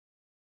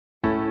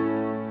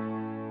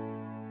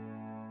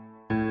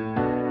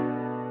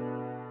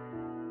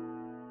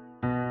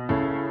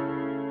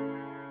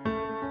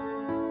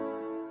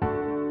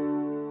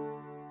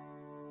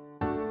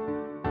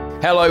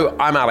Hello,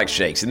 I'm Alex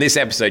Shakes. In this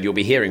episode, you'll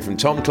be hearing from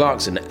Tom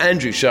Clarkson,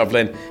 Andrew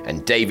Shovlin,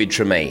 and David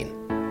Tremaine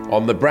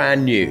on the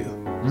brand new,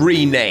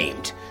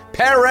 renamed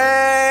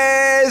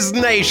Perez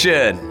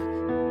Nation.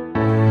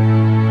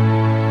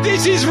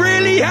 This is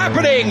really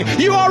happening.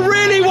 You are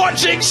really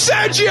watching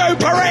Sergio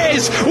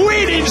Perez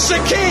win in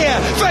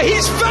Sakhir for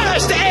his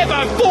first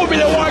ever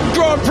Formula One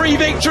Grand Prix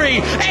victory.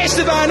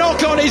 Esteban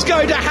Ocon is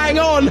going to hang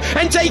on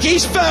and take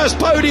his first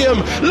podium.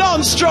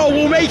 Lance Stroll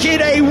will make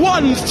it a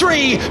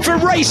 1-3 for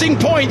Racing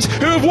Point,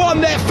 who have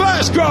won their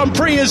first Grand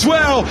Prix as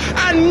well.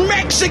 And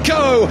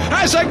Mexico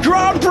has a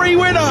Grand Prix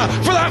winner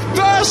for the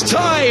first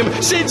time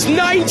since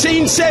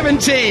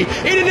 1970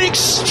 in an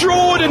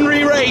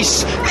extraordinary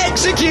race,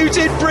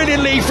 executed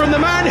brilliantly from the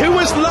man who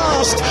was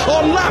last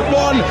on lap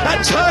 1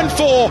 at turn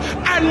 4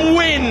 and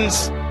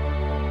wins.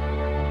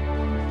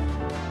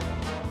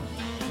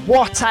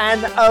 What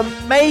an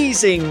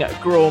amazing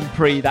Grand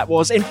Prix that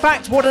was. In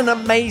fact, what an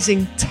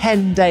amazing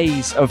 10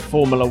 days of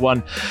Formula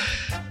One.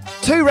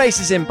 2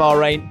 races in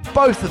Bahrain,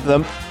 both of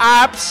them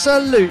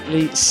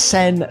absolutely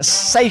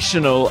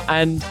sensational.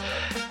 And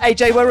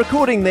AJ, we're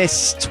recording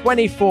this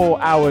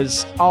 24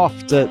 hours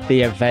after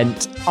the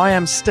event. I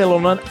am still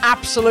on an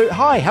absolute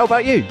high. How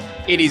about you?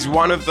 It is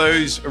one of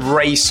those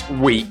race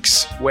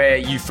weeks where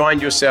you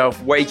find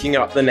yourself waking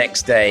up the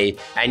next day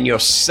and you're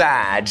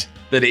sad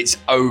that it's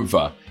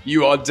over.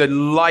 You are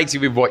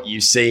delighted with what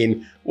you've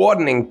seen. What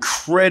an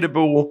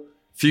incredible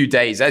few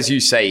days, as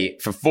you say,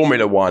 for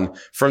Formula One.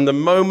 From the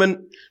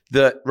moment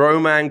that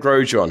Romain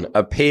Grosjean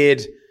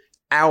appeared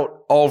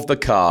out of the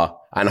car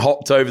and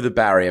hopped over the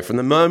barrier, from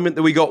the moment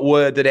that we got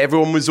word that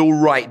everyone was all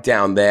right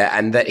down there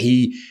and that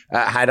he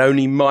had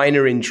only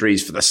minor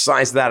injuries for the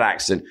size of that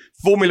accident,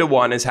 Formula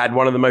One has had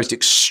one of the most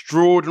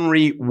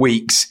extraordinary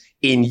weeks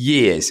in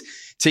years.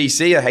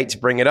 TC, I hate to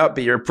bring it up,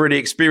 but you're a pretty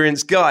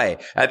experienced guy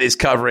at this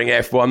covering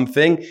F1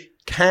 thing.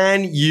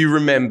 Can you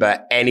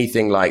remember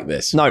anything like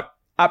this? No,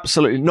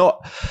 absolutely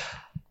not.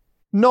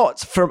 Not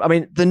from, I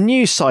mean, the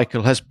news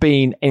cycle has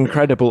been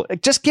incredible.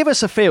 Just give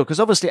us a feel, because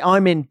obviously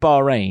I'm in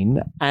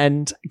Bahrain,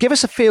 and give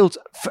us a feel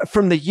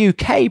from the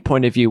UK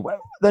point of view.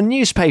 The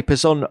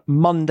newspapers on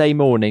Monday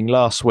morning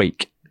last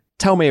week,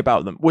 tell me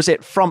about them. Was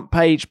it front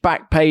page,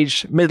 back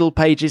page, middle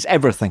pages,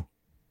 everything?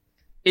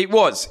 It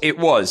was.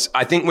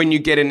 I think when you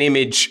get an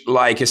image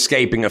like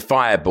escaping a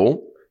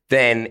fireball,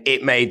 then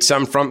it made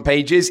some front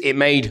pages. It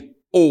made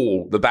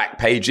all the back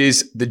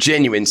pages, the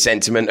genuine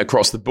sentiment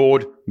across the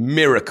board.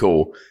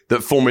 Miracle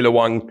that Formula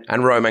One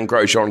and Romain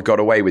Grosjean got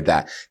away with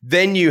that.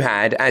 Then you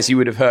had, as you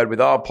would have heard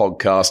with our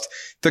podcast,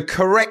 the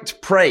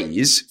correct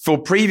praise for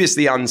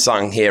previously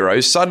unsung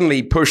heroes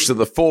suddenly pushed to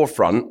the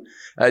forefront.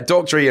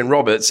 Dr. Ian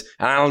Roberts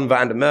and Alan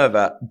van der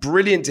Merwe,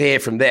 brilliant to hear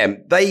from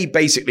them. They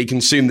basically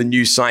consumed the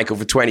news cycle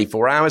for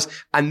 24 hours.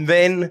 And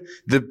then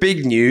the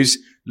big news,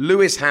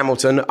 Lewis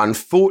Hamilton,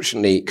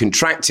 unfortunately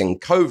contracting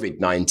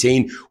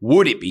COVID-19.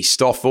 Would it be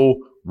Stoffel?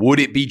 Would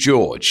it be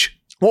George?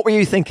 What were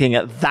you thinking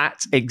at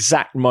that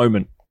exact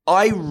moment?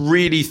 I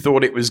really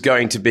thought it was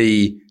going to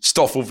be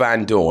Stoffel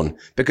Van Dorn,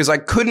 because I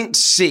couldn't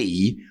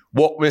see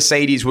what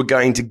Mercedes were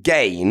going to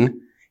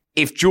gain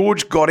if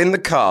George got in the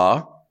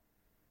car.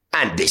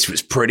 And this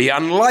was pretty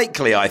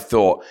unlikely, I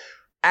thought.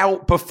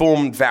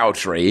 Outperformed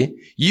Valtteri,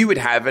 you would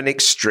have an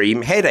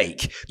extreme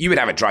headache. You would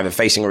have a driver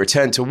facing a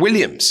return to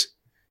Williams,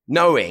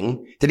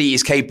 knowing that he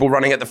is capable of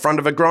running at the front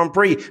of a Grand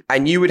Prix.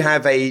 And you would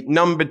have a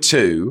number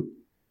 2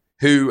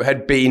 who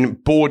had been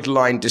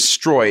borderline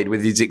destroyed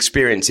with his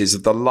experiences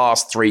of the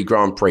last 3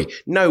 Grand Prix.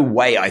 No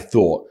way I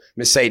thought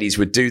Mercedes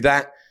would do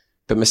that.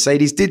 But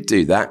Mercedes did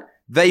do that.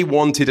 They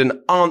wanted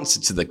an answer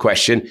to the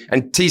question.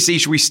 And TC,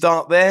 should we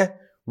start there?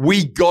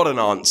 We got an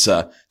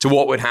answer to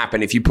what would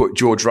happen if you put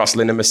George Russell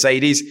in a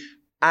Mercedes.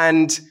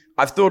 And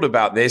I've thought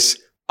about this.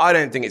 I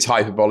don't think it's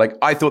hyperbolic.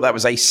 I thought that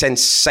was a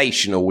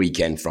sensational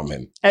weekend from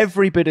him.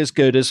 Every bit as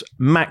good as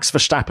Max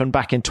Verstappen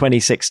back in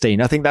 2016.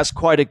 I think that's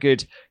quite a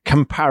good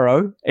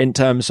comparo in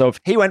terms of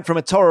he went from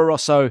a Toro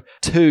Rosso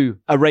to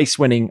a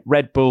race-winning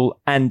Red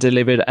Bull and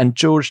delivered. And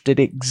George did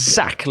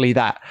exactly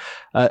that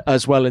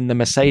as well in the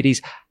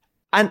Mercedes.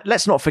 And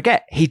let's not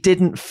forget, he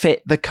didn't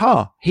fit the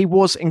car. He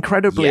was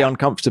incredibly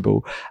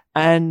uncomfortable.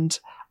 And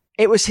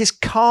it was his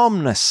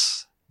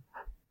calmness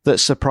that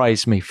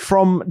surprised me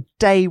from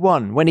day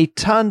one. When he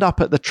turned up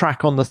at the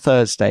track on the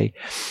Thursday,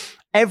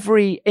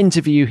 every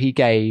interview he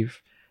gave,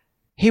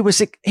 he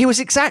was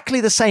exactly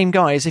the same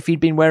guy as if he'd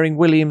been wearing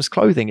Williams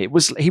clothing.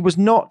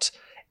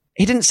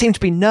 He didn't seem to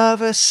be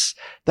nervous.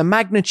 The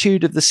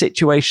magnitude of the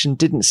situation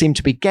didn't seem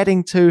to be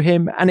getting to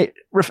him. And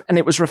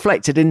it was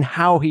reflected in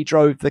how he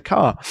drove the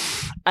car.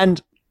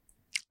 And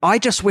I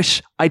just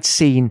wish I'd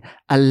seen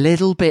a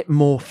little bit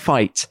more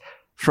fight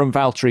from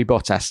Valtteri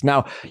Bottas.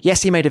 Now,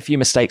 yes, he made a few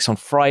mistakes on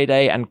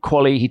Friday, and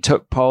quali, he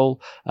took pole.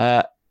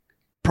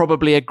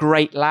 Probably a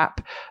great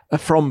lap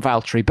from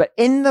Valtteri. But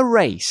in the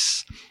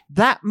race,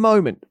 that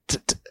moment,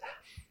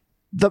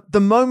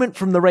 the moment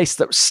from the race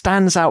that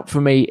stands out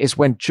for me is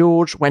when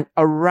George went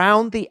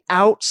around the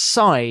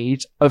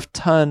outside of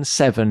turn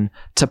 7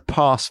 to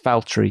pass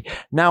Valtteri.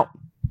 Now,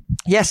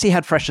 yes, he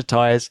had fresher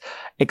tyres.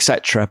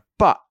 etc.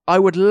 But I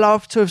would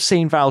love to have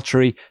seen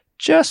Valtteri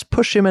just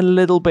push him a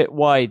little bit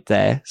wide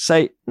there.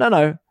 Say,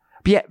 no.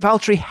 But yet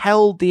Valtteri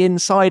held the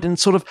inside and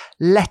sort of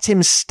let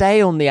him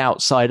stay on the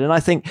outside. And I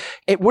think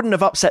it wouldn't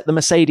have upset the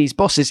Mercedes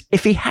bosses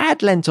if he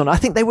had leant on. I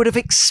think they would have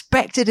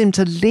expected him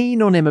to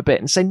lean on him a bit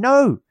and say,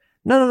 no.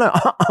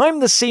 I'm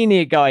the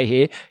senior guy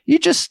here. You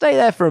just stay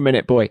there for a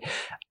minute, boy.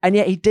 And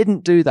yet he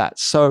didn't do that.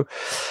 So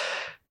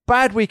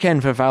bad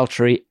weekend for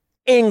Valtteri.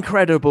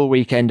 Incredible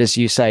weekend, as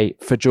you say,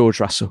 for George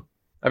Russell.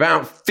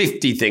 About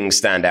 50 things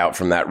stand out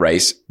from that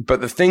race.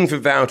 But the thing for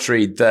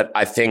Valtteri that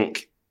I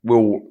think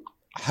will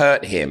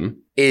hurt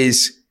him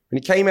is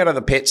when he came out of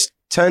the pits,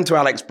 turned to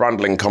Alex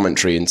Brundle in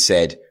commentary and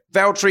said,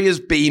 Valtteri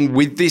has been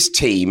with this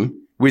team,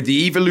 with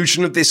the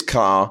evolution of this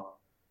car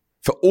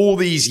for all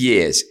these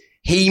years.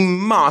 He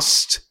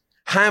must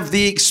have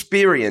the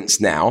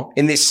experience now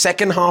in this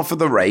second half of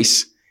the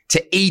race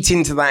to eat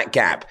into that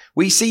gap.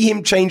 We see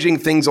him changing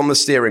things on the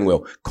steering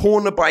wheel,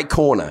 corner by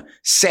corner,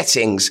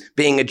 settings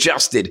being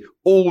adjusted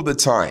all the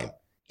time,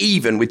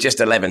 even with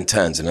just 11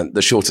 turns and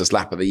the shortest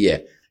lap of the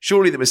year.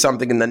 Surely there was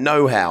something in the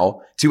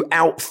know-how to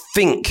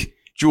outthink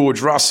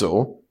George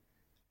Russell,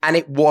 and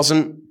it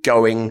wasn't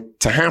going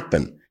to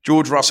happen.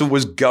 George Russell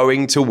was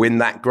going to win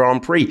that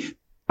Grand Prix.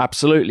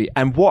 Absolutely.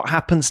 And what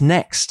happens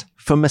next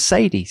for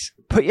Mercedes?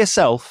 Put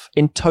yourself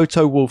in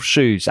Toto Wolff's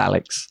shoes,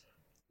 Alex.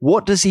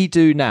 What does he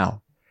do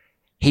now?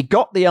 He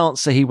got the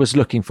answer he was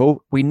looking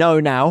for. We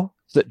know now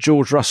that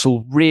George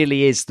Russell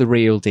really is the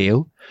real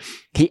deal.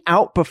 He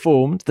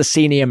outperformed the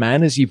senior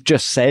man, as you've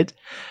just said.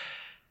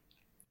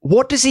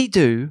 What does he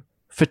do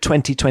for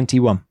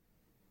 2021?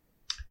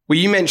 Well,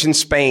 you mentioned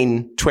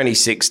Spain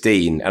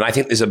 2016, and I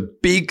think there's a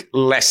big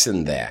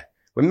lesson there.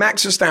 When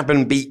Max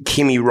Verstappen beat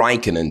Kimi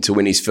Raikkonen to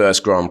win his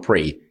first Grand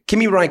Prix,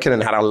 Kimi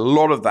Raikkonen had a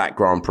lot of that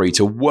Grand Prix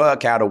to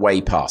work out a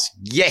way past.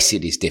 Yes,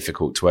 it is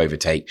difficult to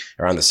overtake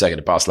around the Circuit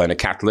of Barcelona,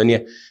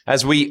 Catalonia,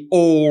 as we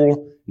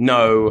all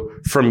know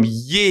from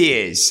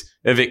years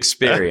of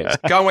experience.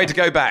 Can't wait to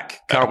go back.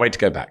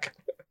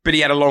 But he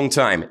had a long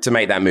time to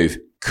make that move.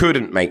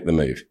 Couldn't make the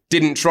move.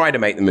 Didn't try to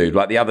make the move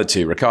like the other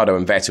two, Ricciardo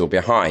and Vettel,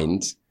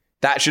 behind.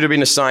 That should have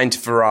been a sign to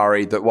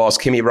Ferrari that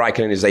whilst Kimi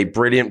Raikkonen is a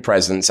brilliant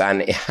presence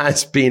and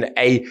has been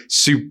a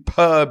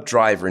superb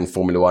driver in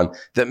Formula One,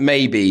 that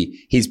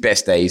maybe his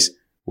best days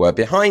were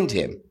behind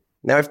him.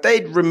 Now, if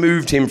they'd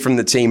removed him from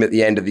the team at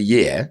the end of the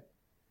year,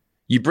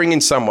 you bring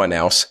in someone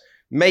else,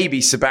 maybe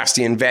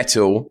Sebastian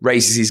Vettel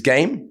raises his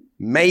game.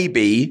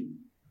 Maybe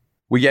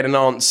we get an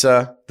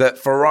answer that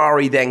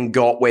Ferrari then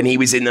got when he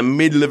was in the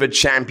middle of a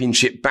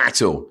championship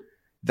battle,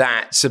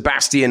 that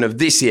Sebastian of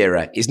this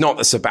era is not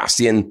the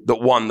Sebastian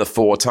that won the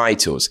 4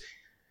 titles.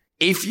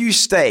 If you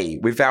stay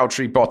with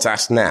Valtteri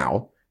Bottas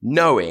now,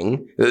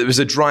 knowing that there was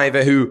a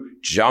driver who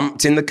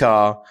jumped in the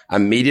car,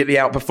 immediately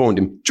outperformed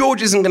him,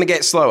 George isn't going to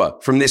get slower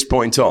from this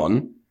point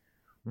on.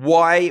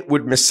 Why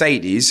would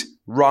Mercedes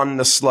run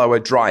the slower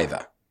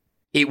driver?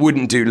 It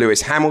wouldn't do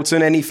Lewis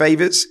Hamilton any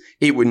favors.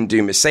 It wouldn't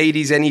do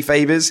Mercedes any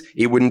favors.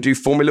 It wouldn't do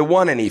Formula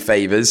One any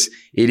favors.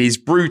 It is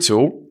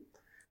brutal.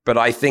 But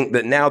I think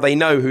that now they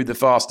know who the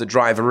faster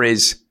driver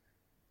is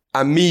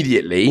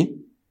immediately.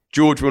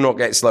 George will not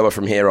get slower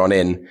from here on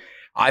in.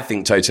 I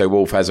think Toto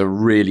Wolff has a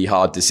really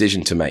hard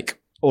decision to make.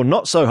 Or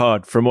not so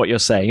hard from what you're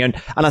saying. And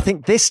I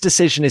think this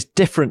decision is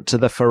different to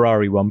the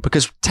Ferrari one,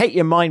 because take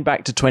your mind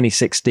back to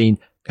 2016.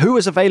 Who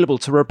was available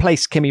to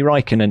replace Kimi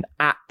Raikkonen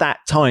at that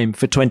time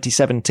for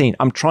 2017?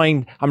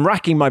 I'm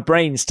racking my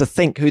brains to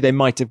think who they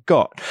might have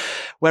got.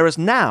 Whereas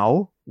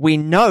now we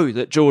know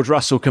that George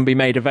Russell can be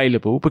made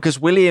available because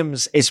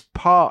Williams is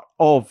part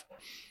of,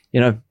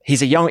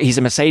 he's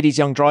a Mercedes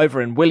young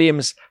driver, and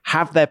Williams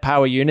have their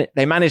power unit.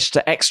 They managed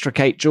to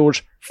extricate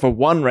George for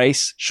one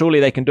race. Surely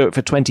they can do it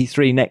for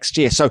 23 next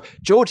year. So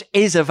George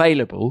is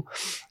available.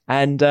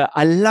 And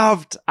I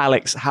loved,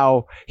 Alex,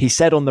 how he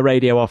said on the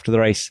radio after the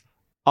race,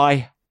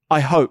 I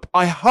hope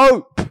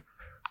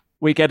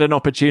we get an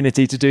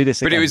opportunity to do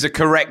this again. But it was a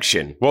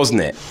correction,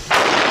 wasn't it?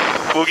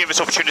 We'll get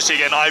this opportunity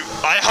again. I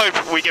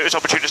hope we get this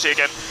opportunity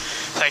again.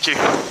 Thank you.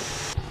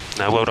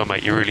 No, well done,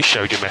 mate. You really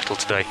showed your mettle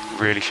today.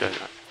 Really showed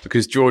that.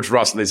 Because George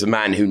Russell is a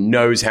man who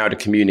knows how to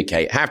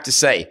communicate. I have to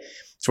say,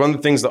 it's one of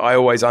the things that I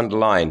always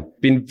underline.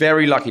 Been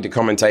very lucky to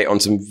commentate on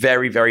some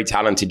very, very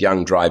talented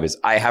young drivers.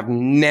 I have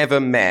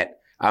never met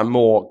a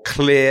more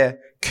clear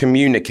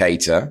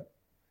communicator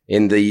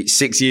in the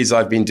 6 years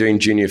I've been doing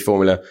junior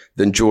formula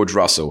than George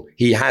Russell.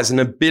 He has an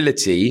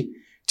ability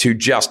to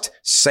just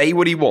say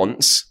what he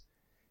wants,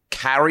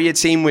 carry a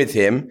team with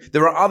him.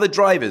 There are other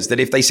drivers that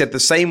if they said the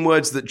same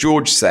words that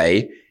George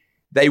say,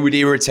 they would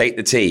irritate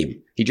the team.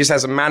 He just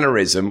has a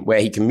mannerism where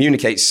he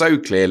communicates so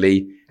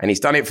clearly, and he's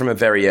done it from a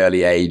very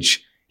early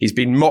age. He's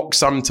been mocked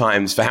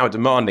sometimes for how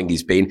demanding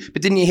he's been,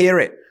 but didn't you hear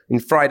it? In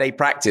Friday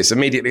practice,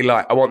 immediately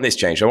like, I want this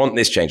change, I want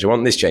this change, I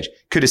want this change.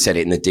 Could have said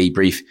it in the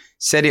debrief,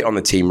 said it on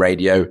the team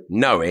radio,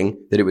 knowing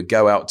that it would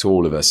go out to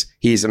all of us.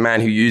 He is a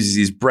man who uses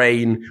his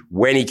brain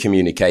when he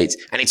communicates,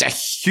 and it's a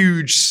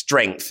huge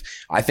strength.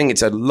 I think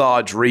it's a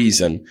large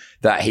reason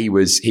that he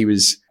was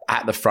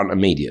at the front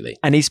immediately.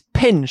 And he's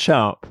pin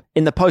sharp.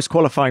 In the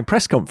post-qualifying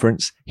press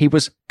conference, he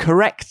was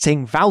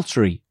correcting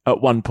Valtteri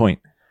at one point.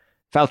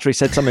 Valtteri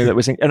said something that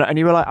was... and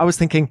you were like, I was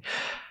thinking,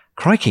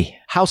 crikey,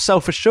 how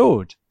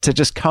self-assured to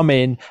just come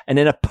in and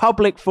in a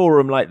public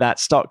forum like that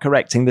start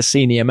correcting the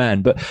senior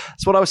man. But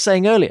that's what I was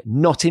saying earlier,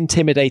 not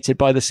intimidated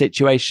by the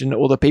situation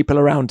or the people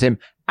around him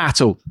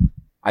at all.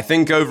 I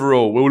think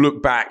overall, we'll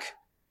look back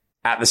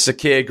at the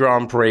Sakhir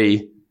Grand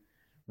Prix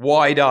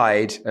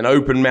wide-eyed and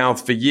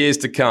open-mouthed for years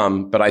to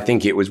come, but I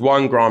think it was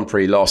one Grand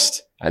Prix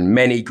lost and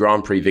many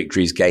Grand Prix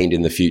victories gained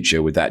in the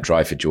future with that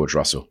drive for George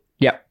Russell.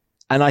 Yeah,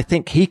 and I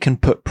think he can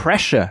put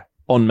pressure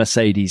on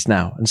Mercedes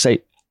now and say,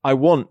 I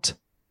want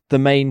the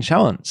main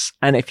chance.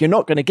 And if you're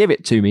not going to give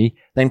it to me,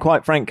 then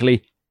quite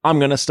frankly, I'm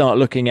going to start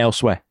looking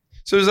elsewhere.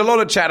 So there's a lot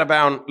of chat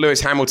about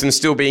Lewis Hamilton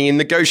still being in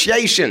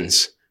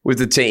negotiations with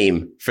the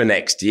team for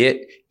next year.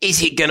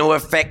 Is it going to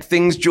affect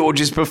things,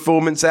 George's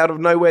performance out of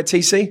nowhere,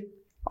 TC?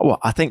 Well,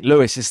 I think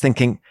Lewis is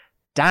thinking,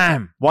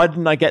 damn, why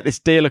didn't I get this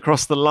deal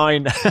across the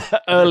line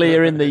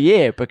earlier in the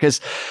year?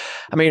 Because,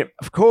 I mean,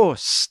 of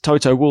course,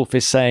 Toto Wolff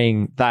is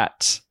saying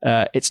that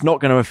it's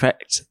not going to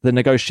affect the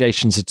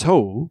negotiations at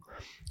all,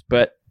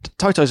 but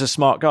Toto's a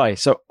smart guy.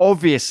 So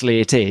obviously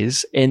it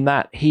is, in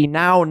that he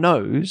now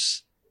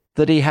knows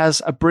that he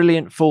has a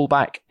brilliant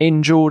fullback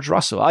in George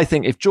Russell. I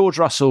think if George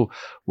Russell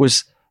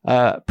was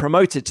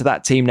promoted to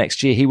that team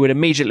next year, he would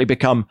immediately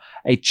become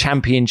a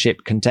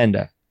championship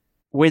contender.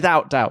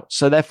 Without doubt.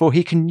 So therefore,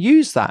 he can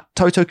use that.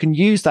 Toto can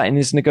use that in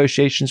his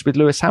negotiations with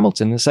Lewis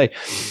Hamilton and say,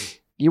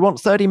 you want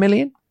 30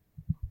 million?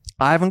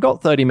 I haven't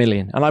got 30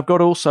 million. And I've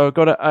got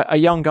a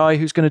young guy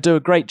who's going to do a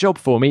great job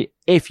for me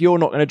if you're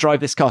not going to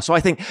drive this car. So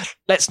I think,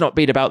 let's not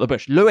beat about the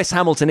bush. Lewis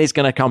Hamilton is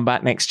going to come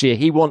back next year.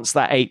 He wants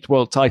that 8th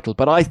world title.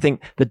 But I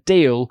think the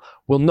deal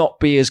will not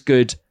be as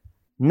good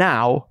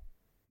now,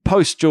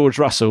 post George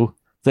Russell,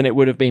 than it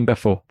would have been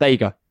before. There you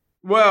go.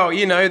 Well,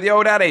 you know, the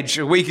old adage,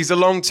 a week is a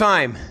long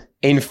time.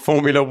 In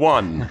Formula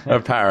One,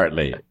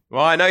 apparently.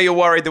 Well, I know you're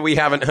worried that we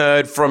haven't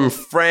heard from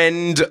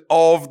friend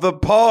of the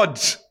pod.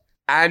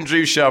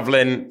 Andrew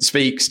Shovlin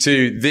speaks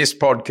to this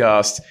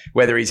podcast,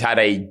 whether he's had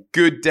a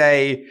good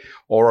day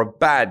or a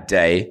bad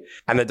day.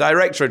 And the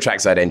director of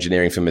trackside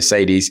engineering for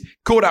Mercedes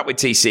caught up with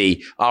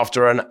TC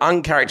after an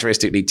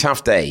uncharacteristically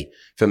tough day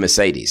for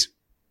Mercedes.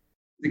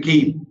 The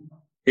key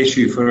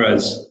issue for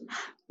us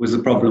was the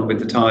problem with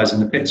the tyres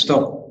in the pit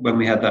stop when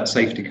we had that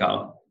safety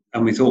car.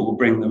 And we thought we'll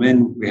bring them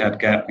in. We had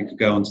gap, we could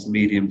go onto the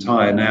medium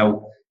tyre.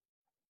 Now,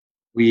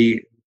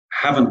 we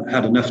haven't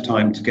had enough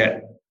time to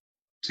get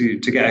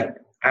an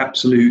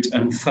absolute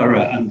and thorough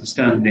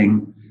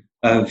understanding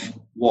of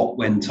what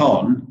went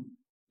on,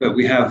 but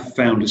we have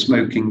found a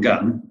smoking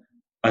gun,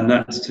 and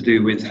that's to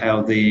do with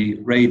how the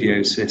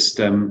radio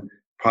system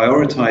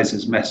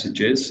prioritises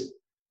messages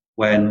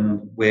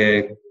when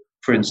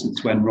for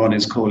instance, when Ron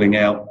is calling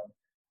out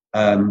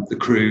the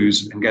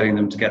crews and getting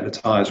them to get the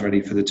tyres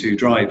ready for the two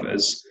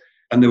drivers.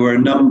 And there were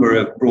a number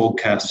of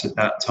broadcasts at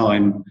that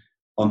time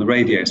on the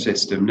radio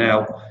system.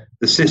 Now,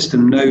 the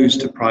system knows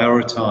to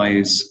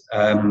prioritise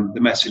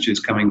the messages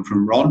coming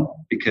from Ron,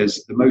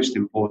 because the most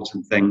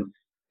important thing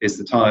is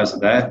the tyres are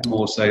there,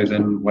 more so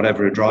than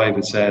whatever a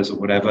driver says or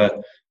whatever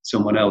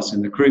someone else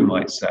in the crew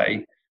might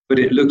say. But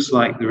it looks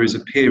like there is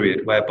a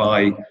period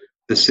whereby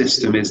the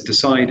system is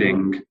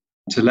deciding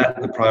to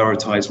let the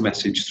prioritised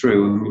message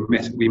through.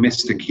 And we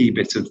missed a key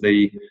bit of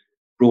the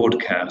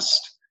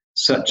broadcast,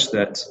 such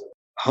that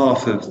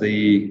half of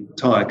the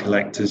tyre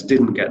collectors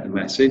didn't get the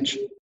message,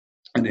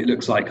 and it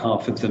looks like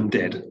half of them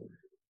did.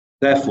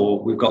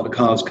 Therefore, we've got the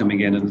cars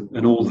coming in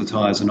and all the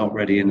tyres are not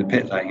ready in the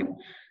pit lane.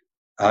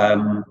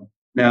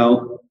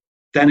 Now,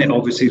 then it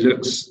obviously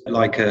looks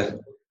like a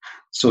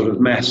sort of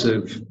mess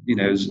of,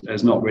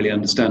 as not really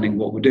understanding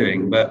what we're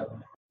doing. But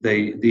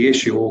the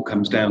issue all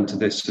comes down to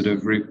this sort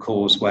of root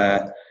cause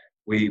where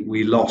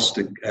we lost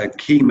a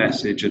key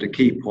message at a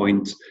key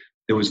point.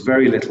 There was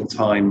very little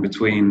time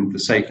between the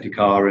safety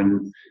car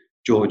and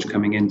George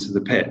coming into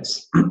the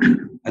pits.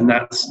 And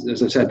that's,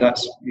 as I said,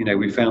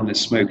 we found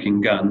this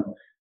smoking gun.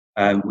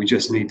 We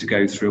just need to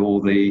go through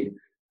all the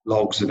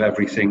logs of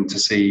everything to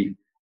see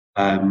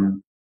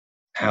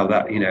how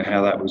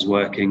that was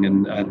working.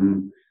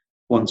 And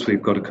once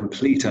we've got a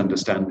complete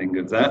understanding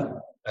of that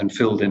and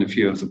filled in a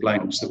few of the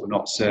blanks that we're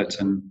not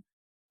certain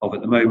of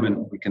at the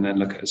moment, we can then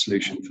look at a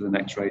solution for the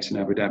next race in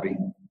Abu Dhabi.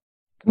 Can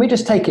we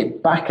just take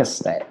it back a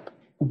step?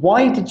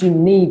 Why did you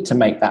need to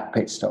make that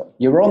pit stop?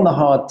 You were on the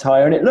hard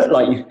tyre and it looked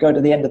like you could go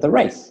to the end of the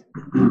race.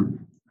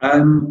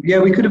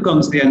 We could have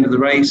gone to the end of the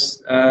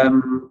race.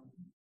 And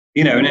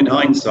in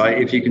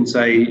hindsight, if you can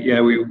say,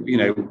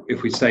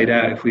 if we stayed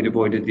out, if we'd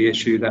avoided the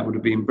issue, that would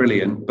have been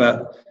brilliant.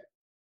 But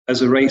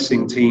as a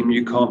racing team,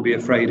 you can't be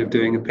afraid of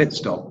doing a pit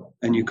stop,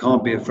 and you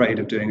can't be afraid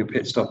of doing a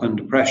pit stop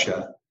under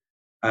pressure.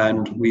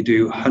 And we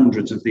do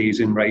hundreds of these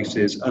in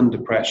races under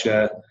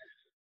pressure,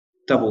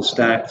 double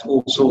stacked,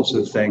 all sorts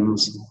of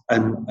things,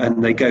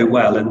 and they go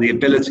well. And the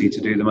ability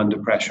to do them under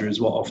pressure is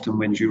what often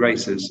wins you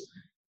races.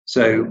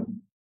 So,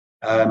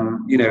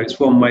 it's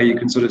one way you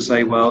can sort of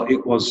say, well,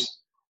 it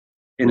was,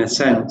 in a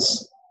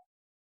sense,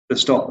 the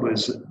stop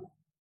was,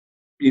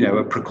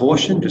 a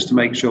precaution just to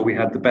make sure we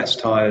had the best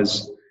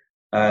tyres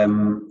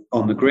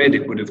on the grid.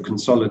 It would have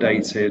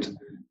consolidated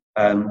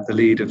the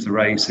lead of the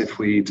race if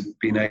we'd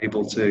been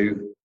able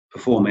to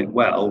perform it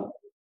well.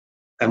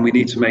 And we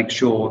need to make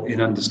sure,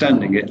 in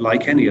understanding it,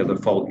 like any other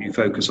fault, you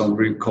focus on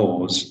root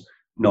cause,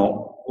 not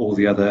all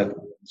the other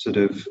sort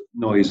of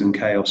noise and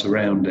chaos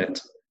around it.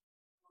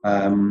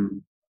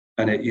 And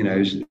it,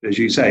 as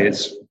you say,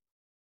 it's,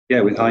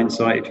 with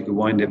hindsight, if you could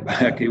wind it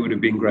back, it would have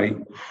been great.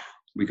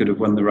 We could have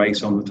won the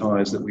race on the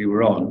tyres that we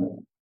were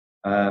on.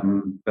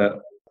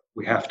 But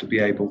we have to be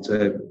able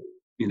to,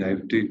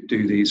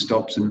 do these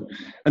stops. And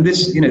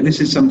this, this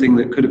is something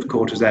that could have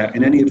caught us out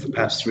in any of the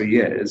past 3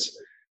 years,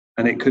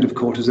 and it could have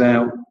caught us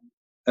out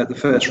at the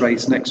first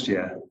race next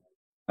year.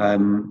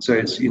 So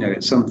it's,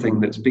 it's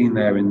something that's been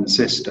there in the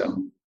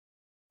system.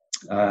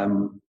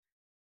 And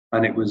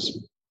it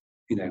was,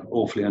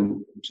 awfully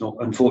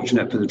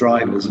unfortunate for the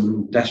drivers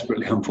and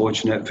desperately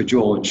unfortunate for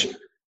George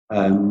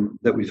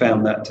that we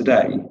found that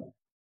today.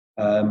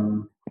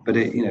 But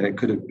it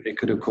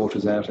could have caught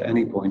us out at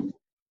any point.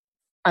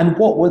 And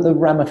what were the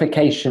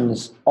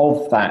ramifications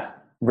of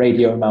that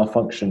radio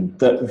malfunction?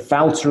 That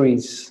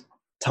Valtteri's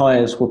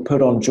tyres were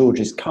put on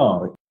George's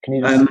car. Can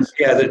you just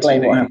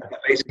explain what happened?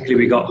 Basically,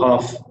 we got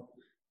half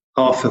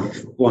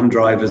of one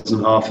driver's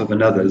and half of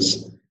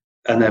another's,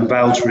 and then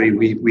Valtteri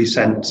we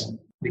sent,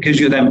 because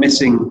you're then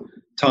missing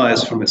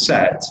tyres from a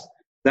set.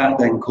 That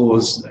then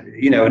caused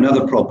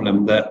another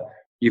problem, that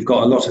you've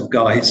got a lot of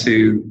guys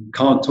who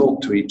can't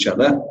talk to each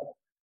other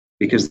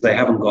because they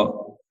haven't got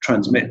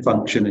transmit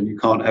function, and you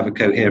can't have a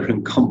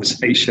coherent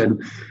conversation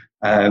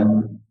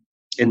in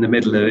the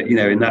middle of,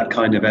 in that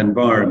kind of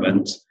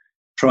environment,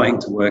 trying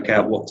to work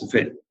out what to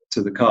fit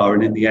to the car.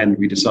 And in the end,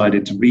 we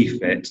decided to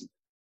refit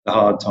the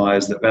hard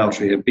tyres that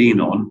Valtteri had been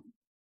on,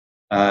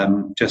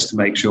 just to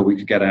make sure we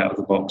could get out of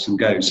the box and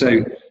go.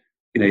 So,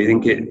 you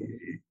think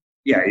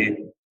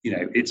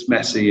it's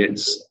messy.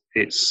 It's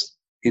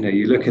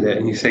you look at it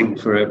and you think,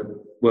 for a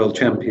world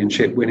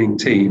championship winning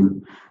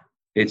team,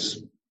 it's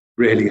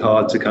really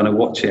hard to kind of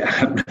watch it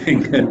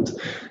happening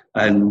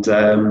and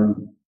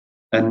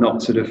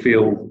not sort of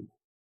feel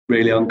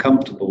really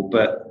uncomfortable.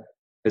 But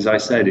as I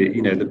said,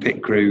 the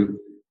pit crew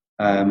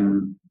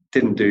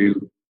didn't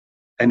do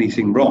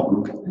anything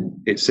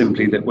wrong. It's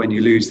simply that when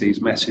you lose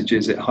these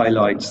messages, it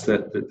highlights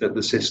that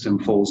the system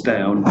falls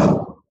down,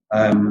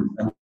 and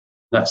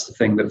that's the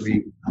thing that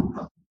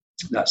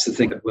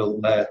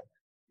we'll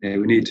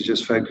we need to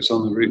just focus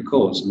on the root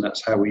cause, and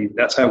that's how we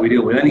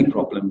deal with any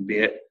problem, be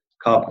it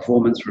car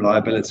performance,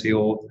 reliability,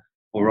 or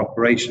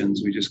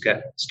operations. We just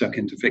get stuck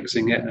into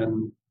fixing it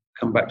and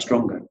come back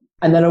stronger.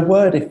 And then a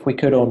word, if we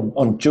could,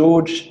 on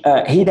George.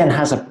 He then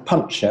has a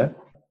puncture.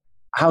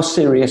 How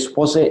serious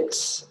was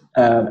it?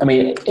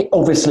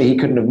 Obviously he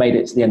couldn't have made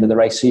it to the end of the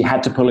race, so you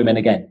had to pull him in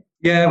again.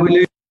 Yeah, we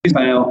lose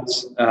about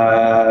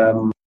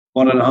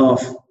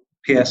 1.5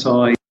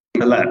 PSI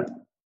a lap.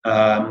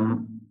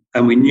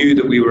 And we knew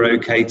that we were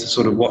okay to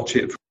sort of watch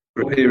it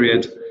for a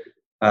period.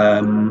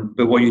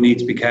 But what you need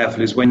to be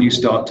careful is when you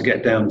start to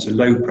get down to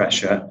low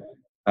pressure,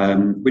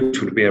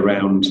 which would be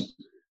around,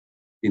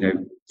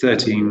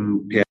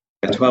 13 PSI,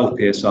 12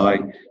 PSI,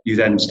 you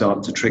then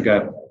start to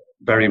trigger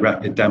very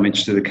rapid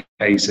damage to the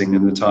casing,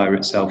 and the tyre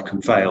itself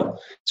can fail.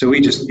 So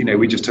we just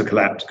took a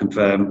lap to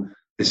confirm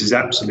this is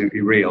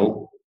absolutely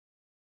real.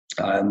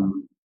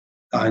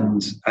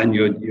 And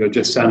you're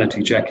just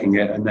sanity checking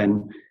it, and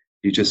then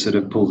you just sort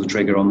of pull the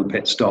trigger on the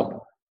pit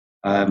stop,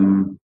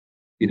 bring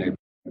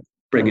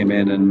him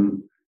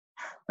in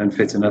and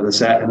fit another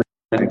set, and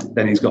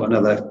then he's got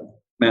another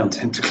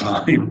mountain to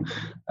climb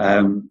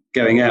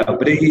going out.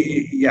 But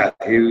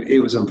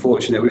it was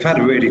unfortunate. We've had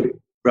a really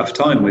rough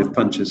time with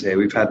punches here.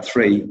 We've had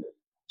three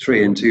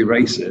in 2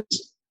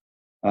 races,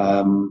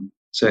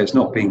 so it's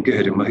not been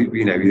good. And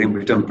we think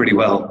we've done pretty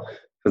well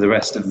for the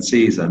rest of the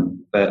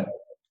season, but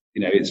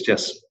it's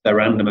just they're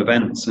random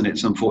events, and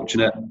it's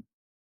unfortunate.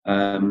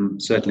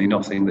 Certainly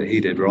nothing that he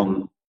did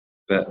wrong,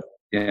 but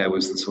it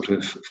was the sort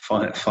of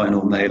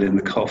final nail in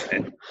the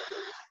coffin.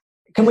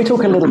 Can we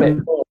talk a little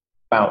bit more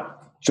about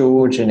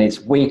George and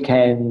his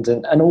weekend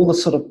and all the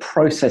sort of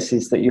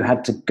processes that you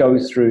had to go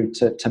through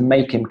to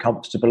make him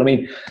comfortable? I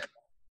mean,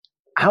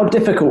 how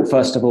difficult,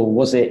 first of all,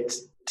 was it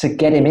to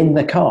get him in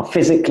the car,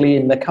 physically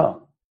in the car?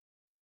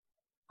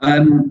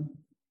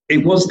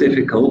 It was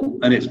difficult,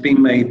 and it's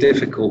been made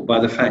difficult by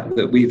the fact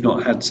that we've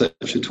not had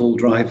such a tall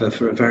driver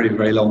for a very,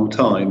 very long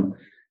time.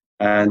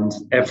 And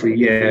every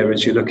year,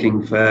 as you're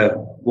looking for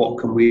what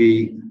can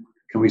we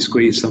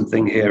squeeze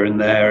something here and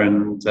there,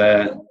 and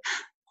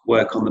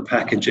work on the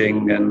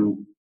packaging,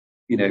 and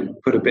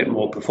put a bit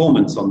more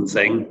performance on the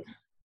thing,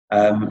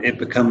 it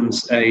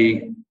becomes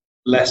a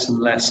less and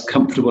less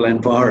comfortable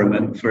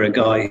environment for a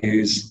guy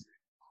who's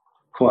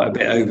quite a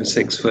bit over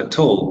 6 foot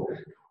tall.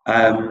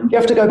 You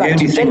have to go back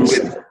to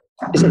Jenson.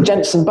 Is it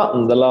Jenson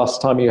Button the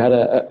last time you had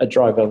a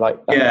driver like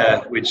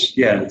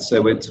that?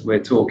 So we're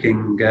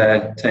talking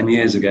 10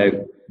 years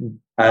ago.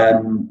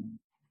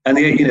 And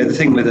the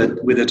thing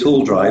with a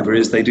tall driver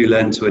is they do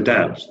learn to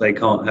adapt. They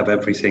can't have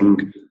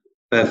everything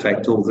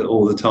perfect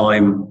all the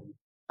time.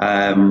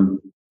 And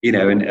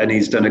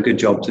he's done a good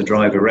job to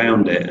drive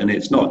around it. And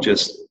it's not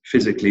just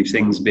physically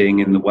things being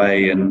in the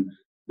way and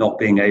not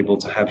being able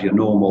to have your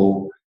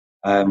normal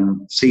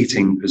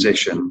seating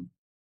position,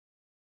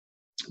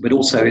 but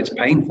also it's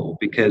painful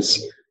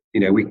because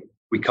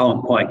we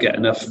can't quite get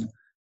enough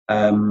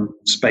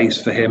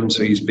space for him,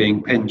 so he's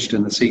being pinched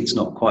and the seat's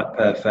not quite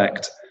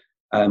perfect.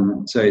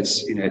 So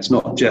it's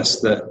not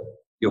just that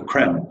you're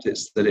cramped;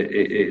 it's that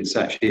it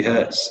actually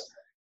hurts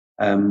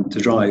to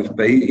drive.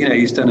 But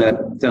he's done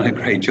a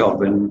great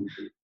job, and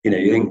you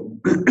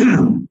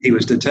think he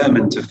was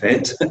determined to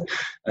fit,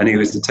 and he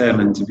was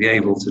determined to be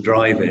able to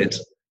drive it.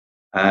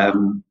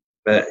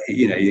 But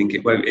you think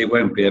it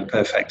won't be a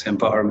perfect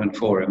environment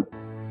for him.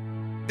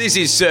 This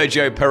is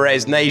Sergio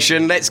Perez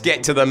Nation. Let's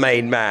get to the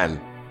main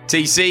man.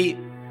 TC,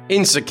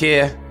 in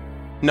Sakhir,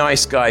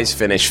 nice guys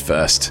finished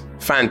first.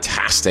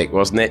 Fantastic,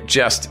 wasn't it?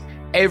 Just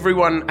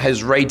everyone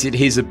has rated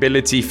his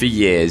ability for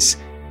years.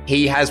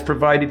 He has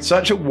provided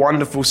such a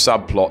wonderful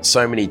subplot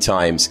so many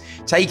times,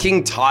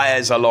 taking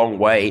tyres a long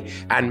way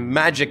and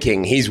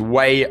magicking his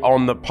way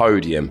on the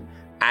podium.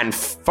 And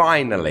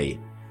finally,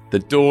 the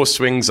door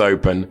swings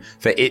open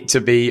for it to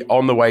be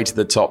on the way to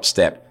the top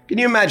step. Can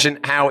you imagine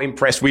how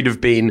impressed we'd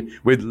have been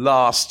with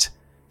last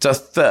to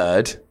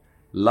third,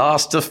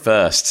 last to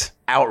first?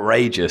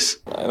 Outrageous.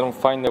 I don't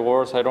find the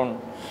words.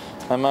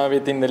 I'm a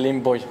bit in the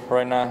limbo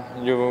right now.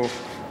 You,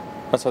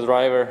 as a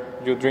driver,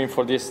 you dream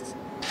for this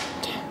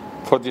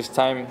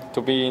time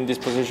to be in this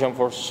position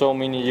for so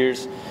many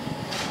years.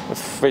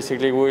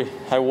 Basically,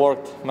 I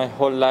worked my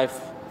whole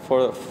life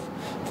for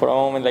a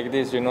moment like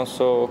this,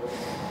 So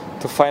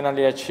to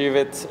finally achieve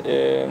it,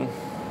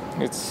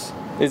 it's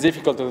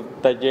difficult to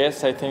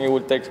digest. I think it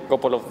will take a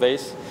couple of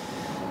days,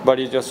 but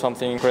it's just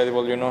something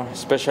incredible,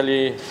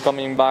 Especially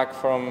coming back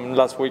from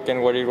last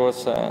weekend, where it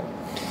was a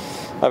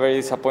very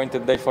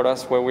disappointed day for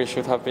us, where we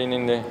should have been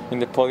in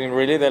the podium.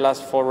 Really, the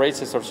last 4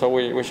 races or so,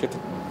 we should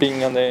have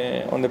been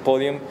on the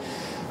podium,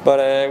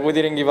 but we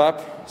didn't give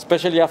up.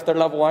 Especially after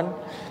lap 1,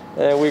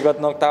 we got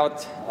knocked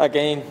out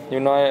again.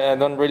 I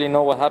don't really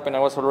know what happened. I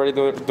was already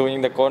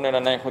doing the corner,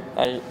 and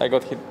I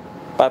got hit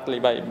badly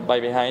by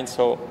behind.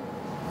 So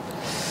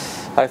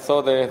I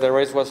thought the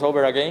race was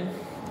over again,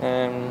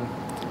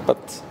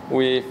 but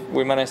we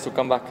managed to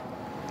come back.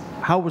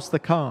 How was the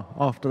car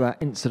after that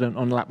incident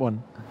on lap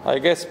 1? I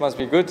guess must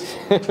be good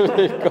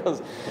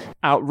because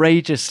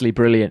outrageously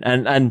brilliant,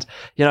 and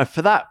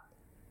for that,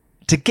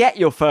 to get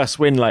your first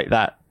win like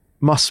that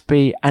must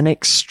be an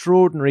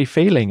extraordinary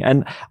feeling.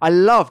 And I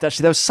loved,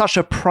 actually, there was such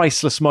a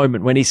priceless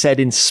moment when he said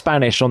in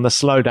Spanish on the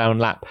slowdown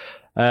lap,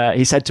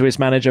 he said to his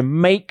manager,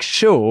 "Make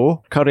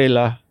sure,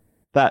 Carrilla,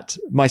 that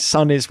my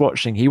son is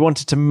watching." He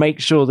wanted to make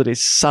sure that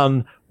his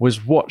son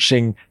was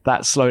watching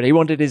that slowdown. He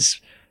wanted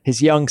his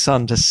young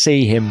son to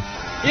see him.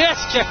 Yes,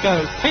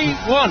 Checo,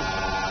 P1.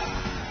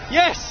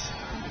 Yes.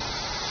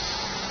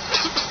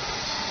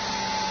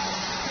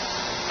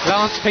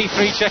 Lance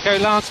P3,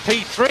 Checo, Lance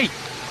P3.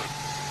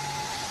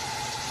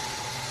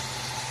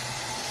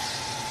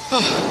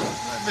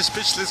 I'm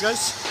speechless,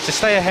 guys. To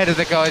stay ahead of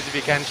the guys if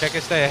you can, Checo.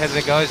 Stay ahead of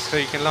the guys so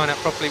you can line up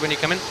properly when you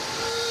come in.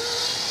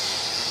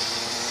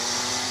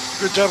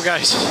 Good job,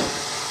 guys.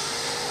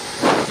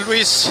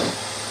 Luis,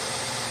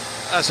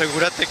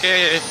 asegúrate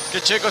que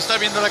Checo está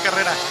viendo la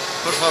carrera,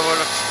 por favor.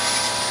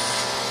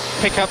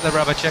 Pick up the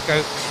rubber,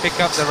 Checo. Pick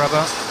up the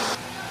rubber.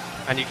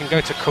 And you can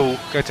go to cool.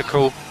 Go to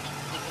cool.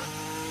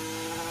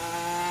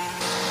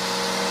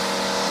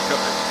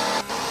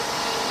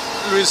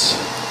 Luis,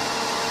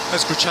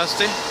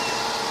 ¿escuchaste?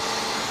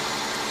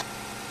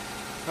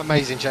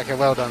 Amazing, Checo.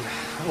 Well done.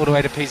 All the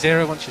way to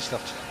P0 once you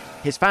stopped.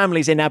 His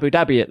family's in Abu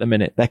Dhabi at the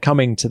minute. They're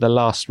coming to the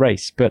last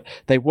race, but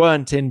they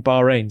weren't in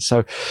Bahrain.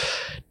 So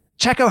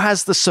Checo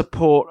has the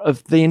support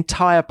of the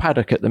entire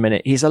paddock at the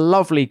minute. He's a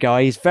lovely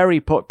guy. He's very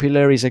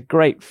popular. He's a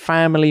great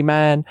family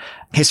man.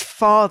 His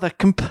father,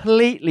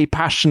 completely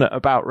passionate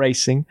about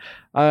racing.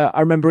 I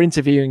remember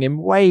interviewing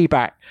him way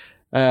back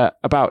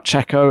about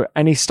Checo,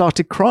 and he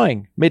started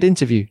crying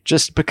mid-interview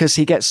just because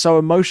he gets so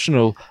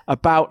emotional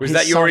about Was his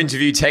that your son.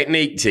 interview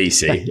technique,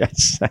 TC?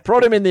 Yes.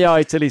 Prod him in the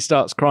eye till he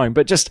starts crying.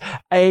 But just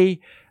a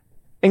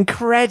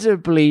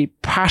incredibly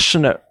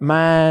passionate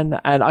man,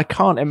 and I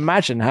can't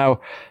imagine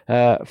how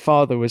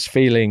father was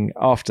feeling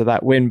after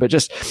that win. But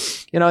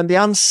just, and the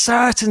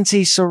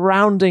uncertainty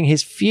surrounding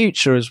his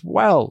future as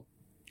well,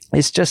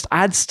 it just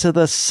adds to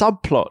the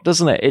subplot,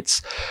 doesn't it?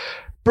 It's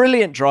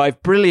brilliant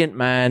drive, brilliant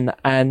man,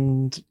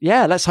 and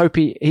yeah, let's hope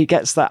he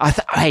gets that.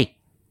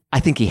 I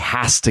think he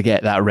has to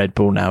get that Red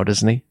Bull now,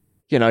 doesn't he?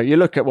 You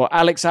look at what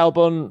Alex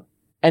Albon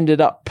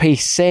ended up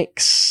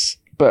P6,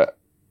 but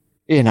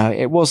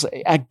it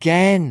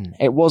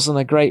wasn't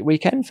a great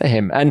weekend for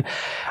him. And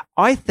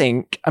I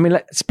think,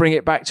 let's bring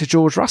it back to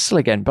George Russell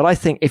again, but I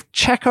think if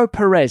Checo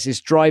Perez is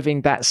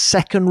driving that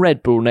second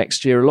Red Bull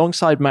next year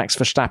alongside Max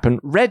Verstappen,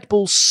 Red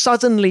Bull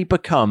suddenly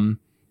become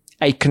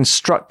a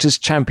Constructors'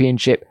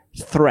 Championship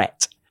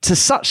threat. to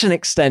such an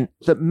extent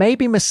that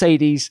maybe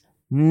Mercedes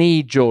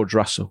need George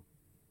Russell.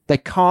 They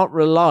can't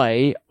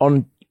rely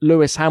on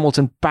Lewis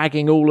Hamilton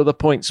bagging all of the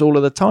points all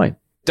of the time.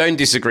 Don't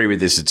disagree with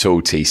this at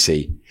all,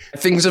 TC.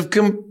 Things have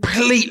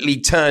completely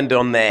turned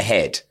on their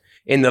head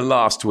in the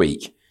last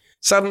week.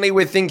 Suddenly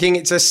we're thinking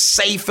it's a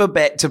safer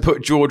bet to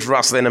put George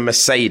Russell in a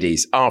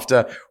Mercedes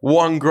after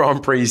one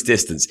Grand Prix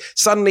distance.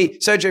 Suddenly,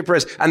 Sergio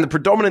Perez, and the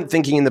predominant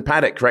thinking in the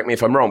paddock, correct me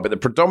if I'm wrong, but the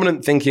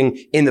predominant thinking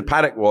in the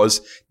paddock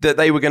was that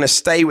they were going to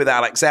stay with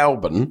Alex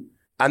Albon.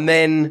 And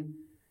then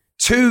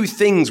two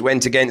things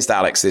went against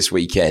Alex this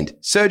weekend.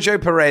 Sergio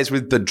Perez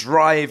with the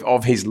drive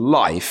of his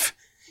life.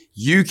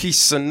 Yuki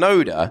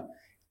Tsunoda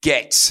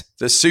gets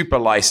the super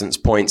license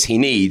points he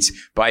needs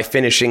by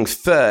finishing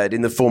third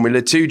in the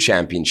Formula 2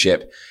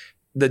 championship.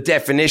 The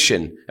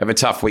definition of a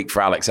tough week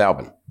for Alex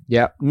Albon.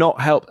 Yeah, not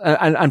help,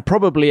 and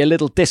probably a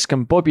little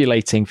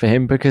discombobulating for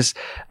him, because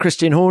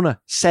Christian Horner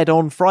said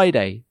on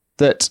Friday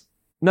that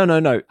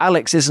no,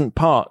 Alex isn't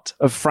part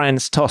of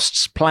Franz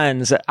Tost's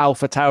plans at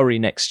AlphaTauri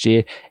next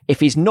year. If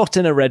he's not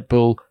in a Red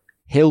Bull,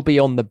 he'll be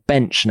on the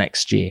bench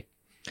next year.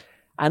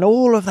 And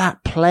all of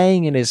that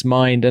playing in his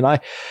mind,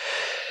 and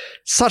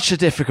such a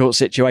difficult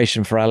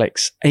situation for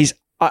Alex.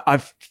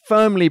 I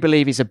firmly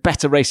believe he's a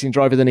better racing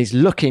driver than he's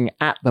looking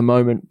at the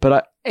moment,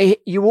 but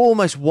you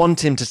almost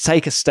want him to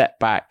take a step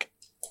back,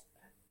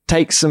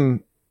 take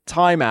some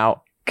time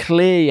out,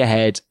 clear your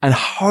head, and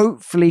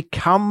hopefully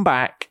come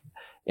back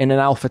in an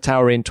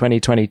AlphaTauri in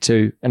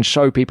 2022 and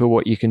show people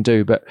what you can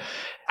do. But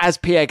as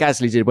Pierre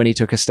Gasly did when he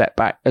took a step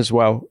back as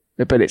well,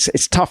 but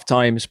it's tough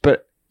times,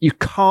 but you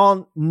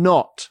can't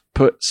not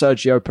put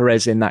Sergio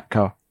Perez in that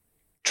car.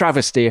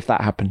 Travesty if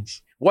that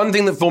happens. One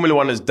thing that Formula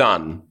One has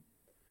done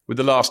with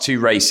the last two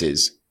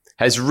races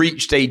has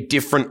reached a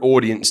different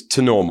audience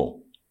to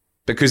normal,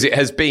 because it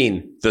has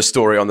been the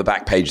story on the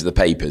back page of the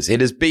papers.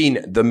 It has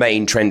been the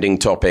main trending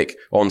topic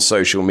on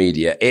social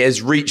media. It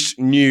has reached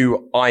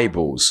new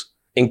eyeballs.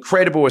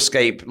 Incredible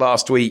escape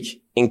last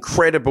week.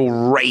 Incredible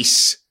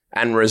race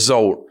and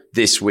result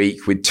this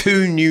week, with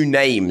two new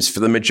names for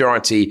the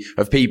majority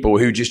of people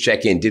who just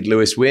check in. Did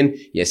Lewis win?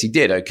 Yes, he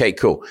did. Okay,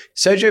 cool.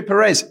 Sergio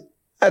Perez,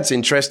 that's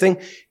interesting,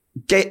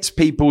 gets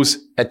people's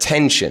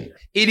attention.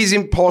 It is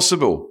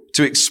impossible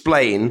to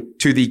explain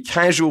to the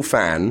casual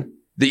fan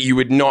that you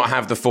would not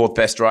have the fourth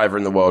best driver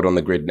in the world on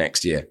the grid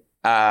next year.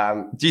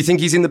 Do you think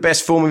he's in the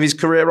best form of his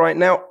career right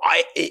now?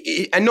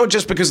 And not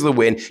just because of the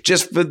win,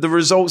 just for the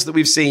results that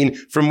we've seen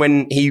from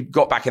when he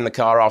got back in the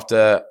car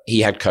after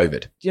he had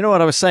COVID. You know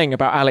what I was saying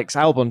about Alex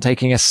Albon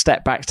taking a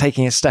step back,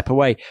 taking a step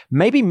away,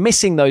 maybe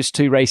missing those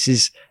two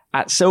races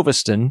at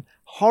Silverstone.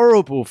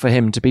 Horrible for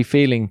him to be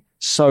feeling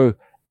so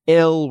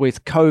ill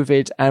with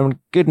COVID, and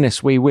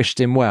goodness, we wished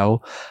him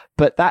well.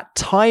 But that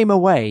time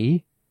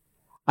away,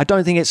 I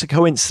don't think it's a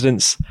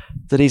coincidence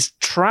that he's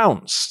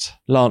trounced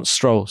Lance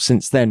Stroll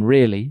since then,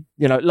 really.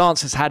 You know,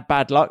 Lance has had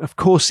bad luck. Of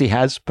course he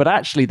has. But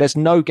actually, there's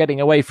no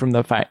getting away from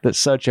the fact that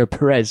Sergio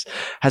Perez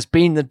has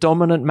been the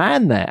dominant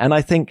man there. And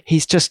I think he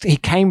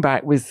came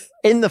back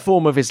in the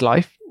form of his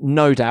life,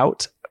 no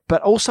doubt.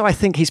 But also, I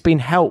think he's been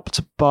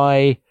helped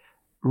by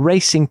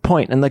Racing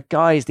Point, and the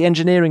guys, the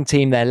engineering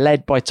team there,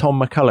 led by Tom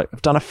McCulloch,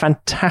 have done a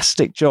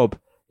fantastic job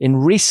in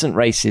recent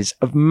races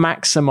of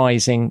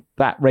maximizing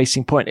that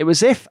Racing Point. It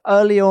was if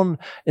early on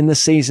in the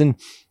season,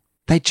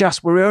 we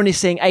were only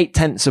seeing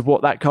 8/10 of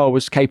what that car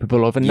was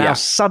capable of. And now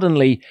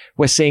suddenly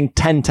we're seeing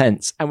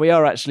 10/10, and we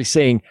are actually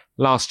seeing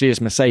last year's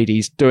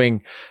Mercedes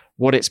doing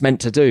what it's meant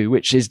to do,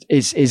 which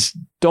is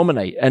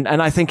dominate. And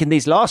I think in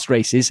these last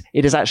races,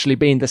 it has actually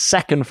been the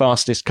second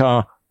fastest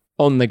car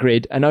on the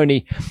grid, and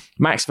only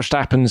Max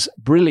Verstappen's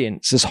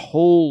brilliance has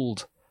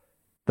hauled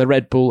the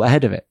Red Bull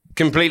ahead of it.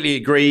 Completely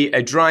agree.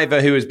 A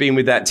driver who has been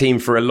with that team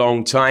for a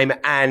long time,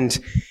 and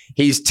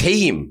his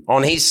team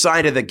on his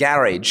side of the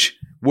garage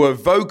were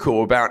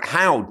vocal about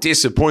how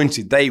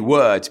disappointed they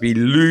were to be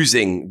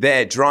losing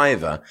their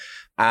driver.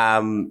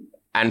 And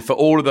for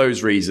all of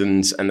those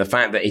reasons, and the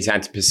fact that he's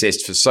had to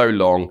persist for so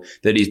long,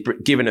 that he's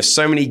given us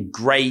so many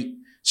great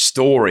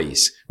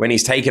stories when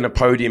he's taken a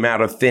podium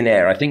out of thin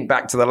air. I think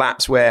back to the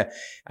laps where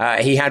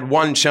he had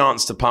one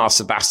chance to pass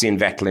Sebastian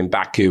Vettel in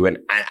Baku and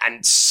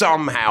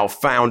somehow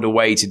found a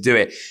way to do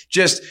it.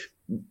 Just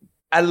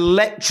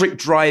electric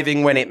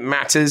driving when it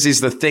matters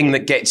is the thing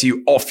that gets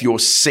you off your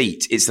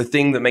seat. It's the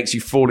thing that makes you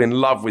fall in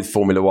love with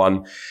Formula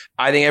One.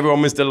 I think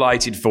everyone was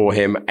delighted for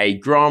him. A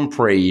Grand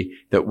Prix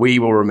that we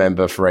will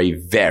remember for a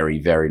very,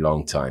 very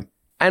long time.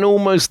 And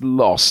almost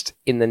lost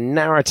in the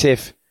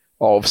narrative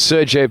of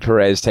Sergio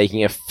Perez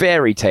taking a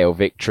fairy tale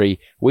victory,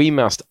 we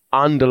must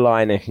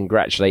underline and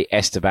congratulate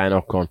Esteban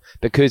Ocon,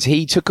 because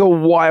he took a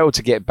while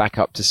to get back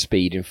up to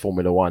speed in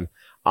Formula One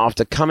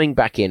after coming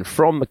back in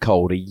from the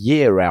cold a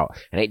year out,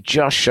 and it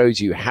just shows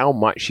you how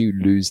much you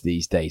lose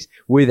these days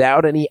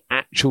without any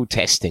actual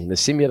testing. The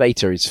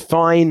simulator is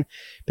fine,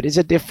 but it's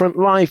a different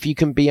life. You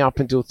can be up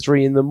until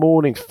 3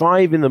 a.m,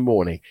 5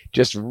 a.m,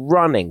 just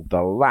running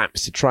the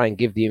laps to try and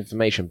give the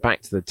information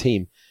back to the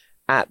team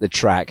at the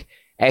track.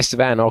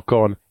 Esteban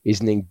Ocon is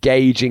an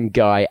engaging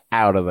guy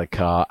out of the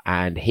car,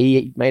 and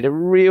he made a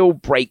real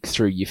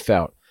breakthrough, you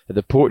felt, at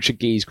the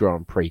Portuguese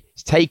Grand Prix.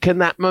 He's taken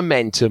that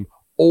momentum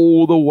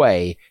all the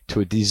way to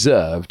a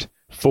deserved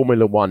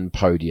Formula One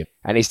podium,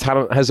 and his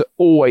talent has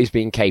always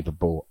been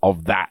capable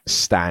of that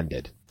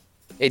standard.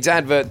 It's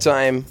advert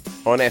time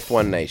on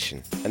F1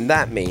 Nation, and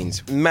that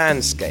means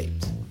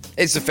Manscaped.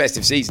 It's the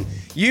festive season.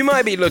 You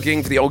might be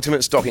looking for the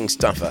ultimate stocking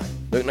stuffer.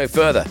 Look no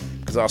further,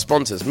 because our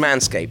sponsors,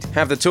 Manscaped,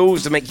 have the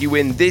tools to make you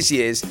win this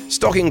year's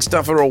stocking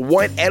stuffer or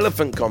white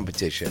elephant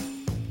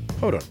competition.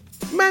 Hold on.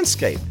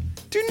 Manscaped,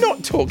 do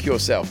not talk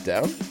yourself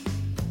down.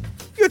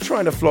 You're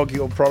trying to flog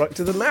your product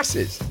to the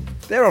masses.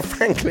 There are,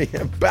 frankly,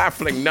 a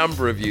baffling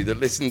number of you that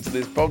listen to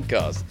this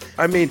podcast.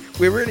 I mean,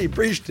 we're really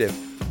appreciative.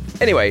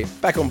 Anyway,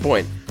 back on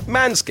point.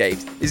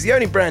 Manscaped is the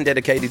only brand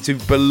dedicated to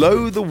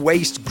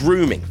below-the-waist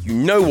grooming. You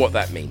know what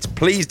that means.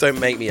 Please don't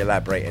make me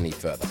elaborate any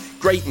further.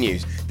 Great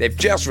news. They've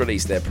just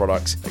released their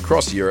products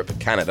across Europe,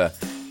 Canada,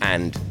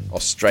 and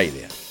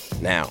Australia.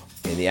 Now,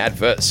 in the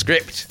advert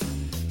script,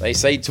 they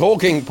say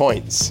talking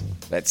points.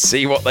 Let's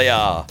see what they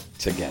are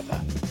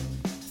together.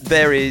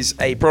 There is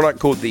a product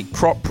called the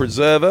Crop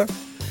Preserver.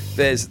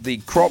 There's the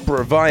Crop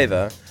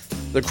Reviver,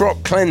 the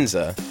Crop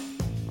Cleanser,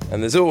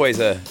 and there's always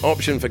an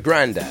option for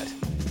Grandad.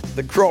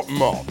 The Crop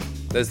Mop.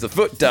 There's the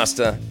Foot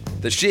Duster,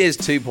 the Shears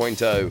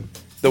 2.0,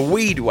 the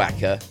Weed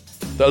Whacker,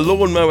 the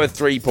Lawnmower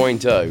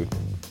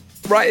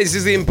 3.0. Right, this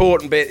is the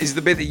important bit. This is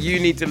the bit that you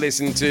need to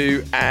listen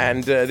to,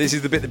 and this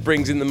is the bit that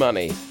brings in the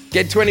money.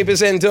 Get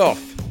 20% off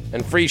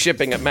and free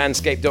shipping at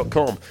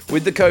manscaped.com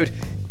with the code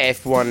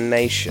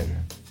F1Nation.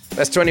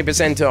 That's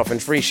 20% off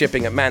and free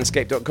shipping at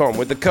manscaped.com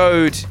with the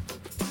code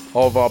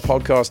of our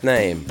podcast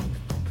name,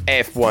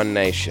 F1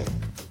 Nation.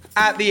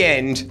 At the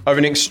end of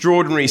an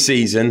extraordinary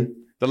season,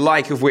 the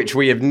like of which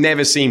we have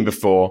never seen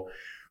before,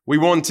 we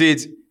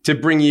wanted to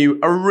bring you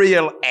a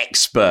real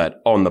expert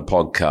on the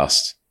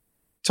podcast.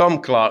 Tom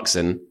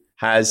Clarkson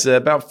has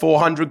about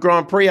 400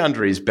 Grand Prix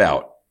under his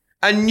belt.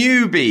 A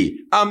newbie,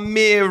 a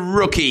mere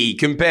rookie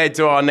compared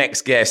to our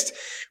next guest.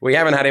 We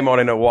haven't had him on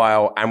in a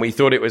while, and we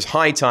thought it was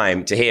high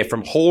time to hear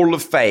from Hall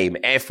of Fame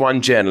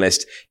F1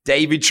 journalist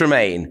David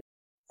Tremayne.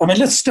 I mean,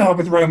 let's start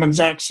with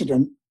Roman's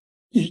accident.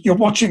 You're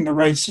watching the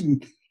race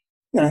and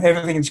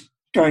everything's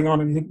going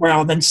on, and you think,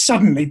 wow, then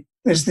suddenly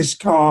there's this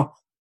car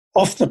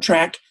off the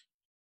track,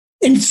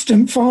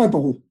 instant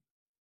fireball.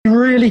 You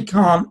really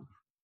can't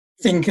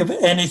think of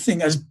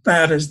anything as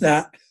bad as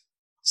that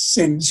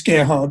since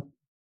Gerhard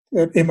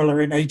at Imola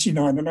in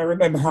 '89. And I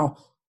remember how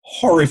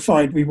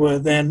horrified we were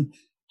then,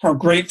 how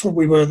grateful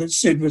we were that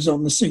Sid was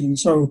on the scene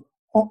so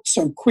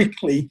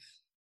quickly,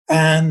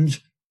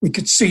 and we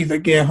could see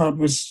that Gerhard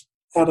was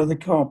out of the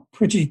car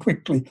pretty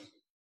quickly.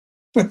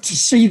 But to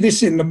see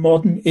this in the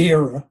modern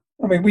era,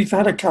 I mean, we've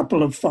had a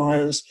couple of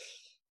fires,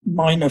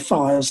 minor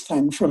fires,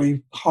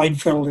 thankfully,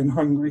 Heidfeld in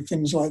Hungary,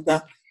 things like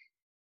that.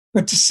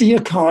 But to see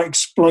a car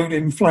explode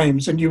in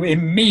flames and you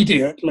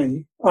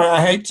immediately,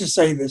 I hate to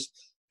say this,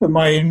 but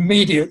my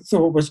immediate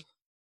thought was,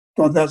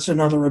 God, that's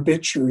another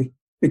obituary.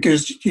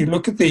 Because you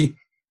look at the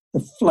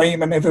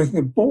flame and everything,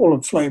 the ball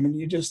of flame, and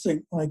you just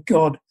think, my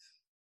God,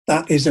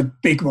 that is a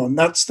big one.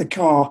 That's the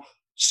car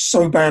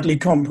so badly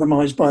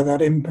compromised by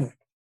that impact.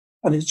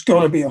 And it's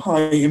got to be a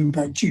high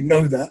impact, you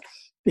know that,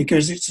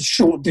 because it's a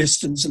short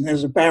distance and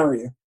there's a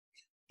barrier.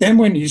 Then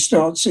when you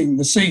start seeing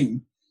the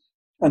scene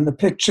and the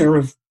picture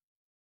of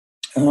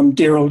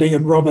dear old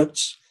Ian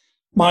Roberts,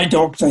 my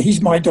doctor,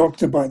 he's my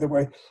doctor, by the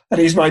way, and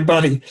he's my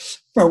buddy.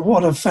 But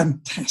what a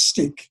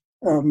fantastic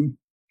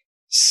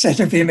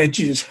set of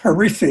images,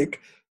 horrific,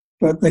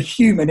 but the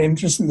human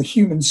interest and the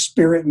human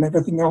spirit and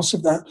everything else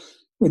of that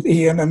with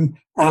Ian and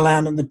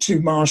Alain and the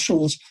two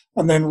marshals.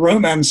 And then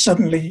Roman,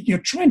 suddenly you're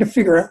trying to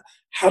figure out,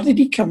 how did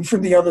he come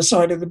from the other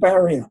side of the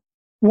barrier?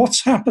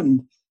 What's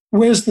happened?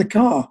 Where's the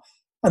car?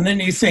 And then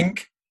you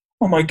think,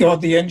 oh my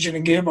God, the engine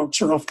and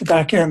gearbox are off the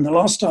back end. The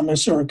last time I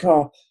saw a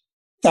car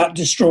that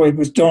destroyed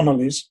was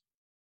Donnelly's,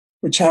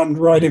 which happened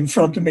right in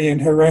front of me in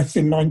Jerez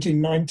in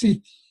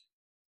 1990.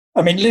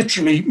 I mean,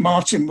 literally,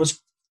 Martin was,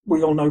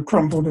 we all know,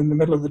 crumpled in the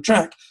middle of the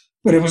track,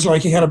 but it was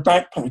like he had a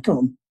backpack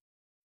on.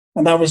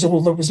 And that was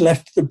all that was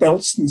left, the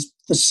belts and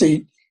the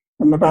seat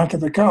and the back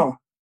of the car.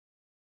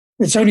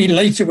 It's only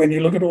later when you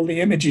look at all the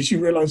images, you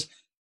realize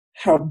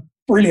how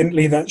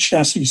brilliantly that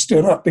chassis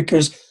stood up,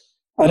 because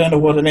I don't know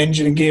what an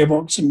engine and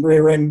gearbox and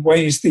rear end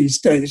weighs these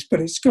days, but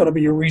it's got to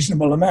be a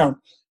reasonable amount.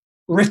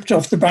 Ripped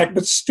off the back,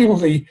 but still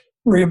the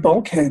rear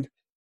bulkhead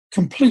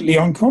completely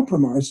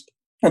uncompromised.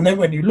 And then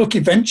when you look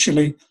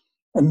eventually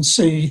and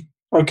see,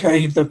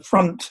 okay, the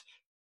front,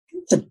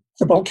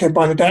 the bulkhead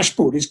by the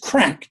dashboard is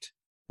cracked,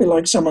 a bit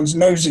like someone's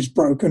nose is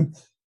broken,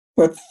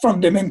 but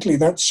fundamentally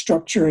that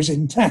structure is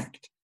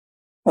intact.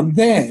 And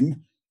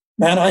then,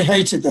 man, I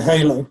hated the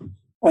halo.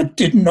 I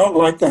did not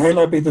like the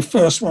halo. I'd be the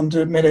first one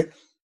to admit it.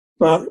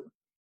 But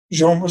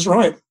Jean was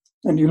right.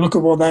 And you look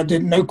at what that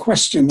did, no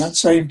question, that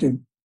saved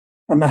him.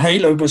 And the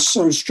halo was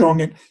so strong,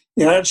 it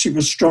actually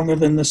was stronger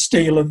than the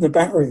steel of the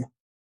barrier.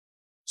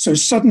 So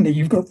suddenly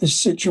you've got this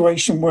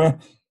situation where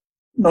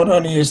not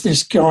only is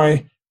this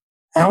guy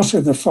out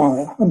of the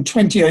fire and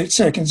 28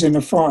 seconds in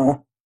the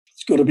fire,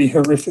 it's got to be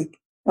horrific.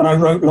 And I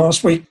wrote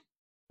last week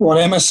what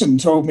Emerson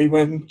told me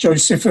when Joe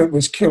Siffert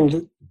was killed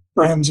at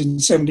Brands in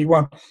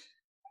 71.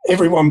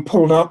 Everyone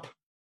pulled up,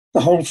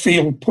 the whole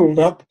field pulled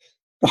up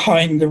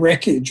behind the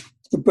wreckage,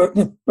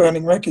 the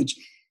burning wreckage.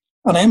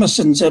 And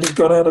Emerson said he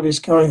got out of his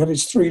car, he had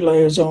his 3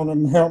 layers on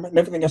and helmet and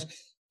everything else.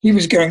 He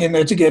was going in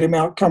there to get him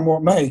out, come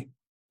what may.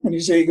 And he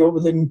said he got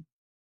within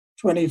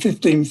 20,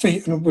 15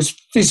 feet and was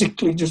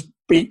physically just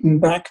beaten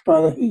back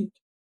by the heat.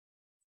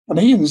 And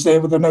Ian's there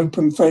with an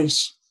open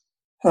face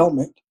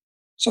helmet.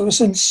 So a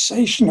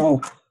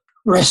sensational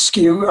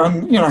rescue,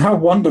 and how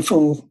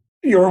wonderful.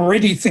 You're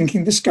already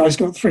thinking, this guy's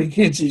got 3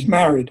 kids, he's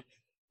married.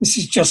 This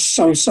is just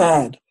so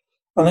sad.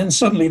 And then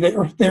suddenly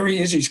there he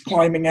is, he's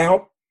climbing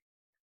out.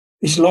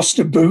 He's lost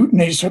a boot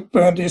and he's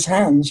burned his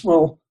hands.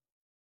 Well,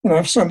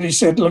 if somebody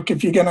said, look,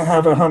 if you're going to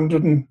have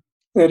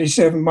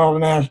 137 mile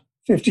an hour,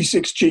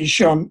 56G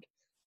shunt,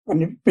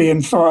 and you'd be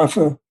in fire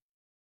for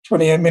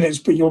 28 minutes,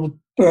 but you'll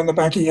burn the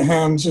back of your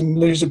hands and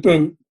lose a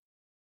boot,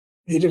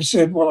 he'd have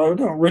said, well, I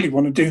don't really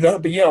want to do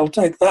that, but yeah, I'll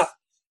take that.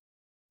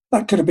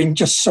 That could have been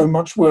just so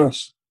much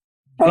worse.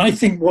 And I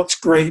think what's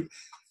great,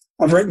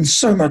 I've written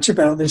so much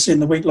about this in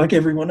the week, like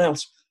everyone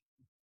else,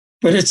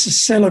 but it's a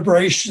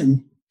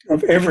celebration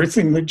of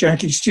everything that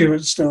Jackie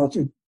Stewart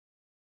started,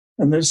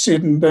 and that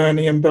Sid and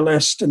Bernie and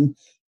Belest and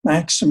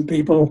Max and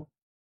people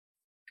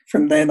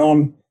from then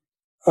on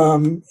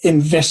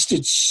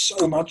invested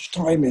so much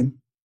time in.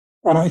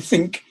 And I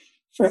think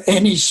for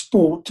any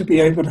sport to be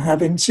able to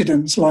have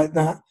incidents like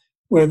that,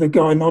 where the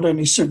guy not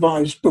only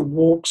survives but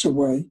walks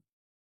away,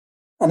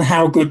 and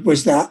how good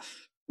was that?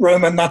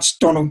 Roman, that's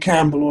Donald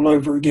Campbell all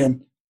over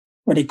again,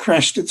 when he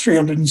crashed at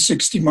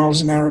 360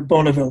 miles an hour at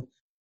Bonneville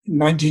in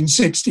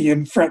 1960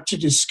 and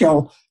fractured his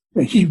skull,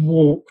 but he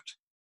walked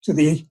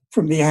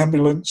from the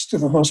ambulance to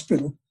the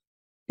hospital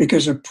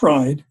because of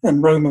pride,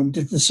 and Roman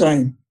did the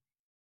same.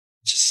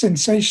 It's just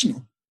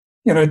sensational.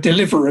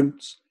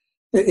 Deliverance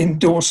that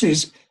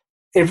endorses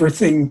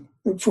everything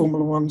that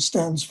Formula One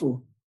stands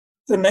for.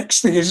 The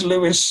next thing is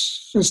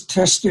Lewis has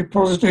tested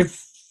positive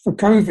for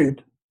COVID.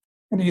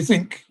 And you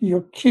think,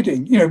 you're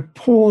kidding.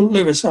 Poor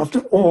Lewis, after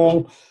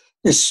all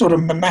this sort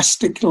of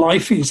monastic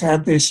life he's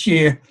had this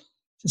year,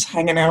 just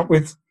hanging out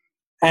with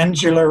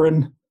Angela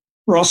and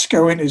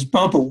Roscoe in his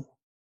bubble.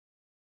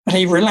 And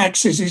he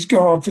relaxes his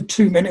guard for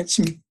 2 minutes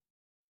and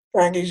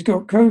bang, he's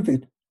got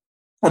COVID.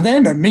 And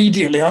then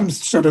immediately I'm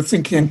sort of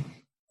thinking,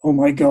 oh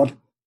my God,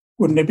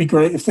 wouldn't it be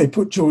great if they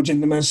put George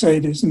in the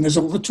Mercedes? And there's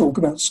all the talk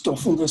about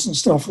Stoffel this and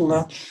Stoffel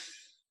that.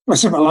 I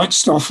said, I like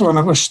Stoffel, and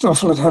I wish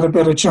Stoffel had a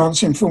better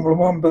chance in Formula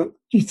One, but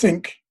you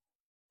think,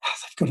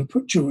 they've got to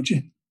put George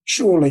in,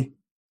 surely.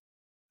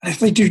 And if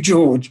they do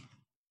George,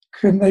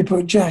 couldn't they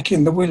put Jack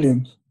in the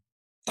Williams?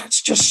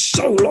 That's just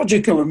so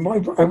logical. And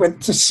I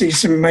went to see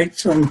some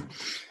mates on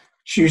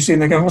Tuesday,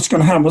 and they go, what's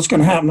going to happen? What's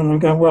going to happen? And I'm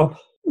going, well,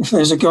 if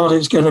there's a God,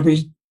 it's going to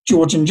be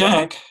George and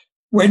Jack.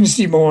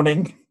 Wednesday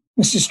morning,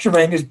 Mrs.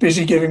 Tremaine is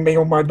busy giving me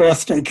all my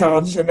birthday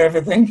cards and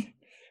everything.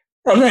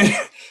 And then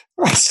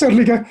I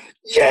suddenly go,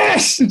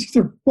 yes! And she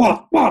said,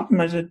 what?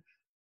 And I said,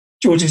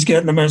 George is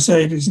getting the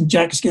Mercedes and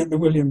Jack's getting the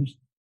Williams.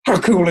 How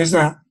cool is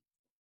that?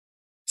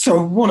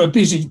 So what a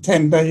busy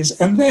 10 days.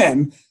 And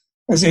then,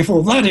 as if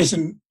all that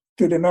isn't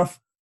good enough,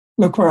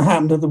 look what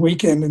happened at the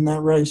weekend in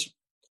that race.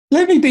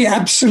 Let me be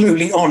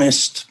absolutely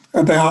honest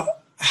about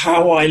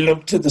how I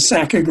looked at the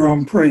Saka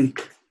Grand Prix.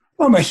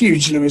 I'm a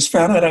huge Lewis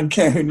fan. I don't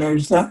care who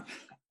knows that.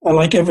 I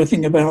like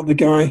everything about the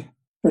guy,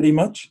 pretty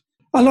much.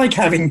 I like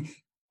having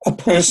a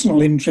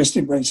personal interest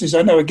in races.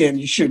 I know, again,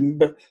 you shouldn't,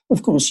 but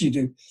of course you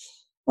do.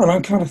 And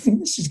I kind of think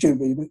this is going to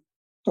be a bit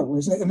dull,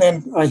 isn't it? And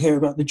then I hear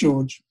about the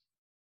George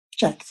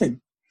Jack thing.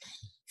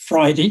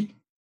 Friday,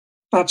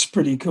 that's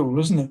pretty cool,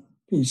 isn't it?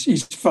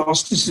 He's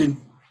fastest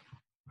in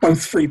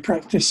both free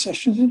practice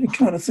sessions, and you're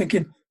kind of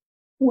thinking,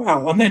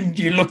 wow. And then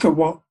you look at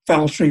what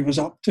Valtteri was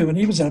up to, and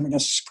he was having a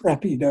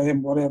scrappy day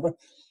and whatever.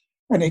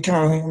 And you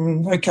kind of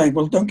think, okay,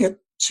 well, don't get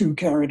too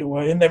carried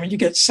away. And then when you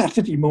get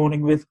Saturday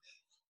morning with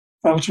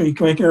Valtteri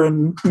Quicker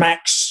and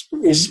Max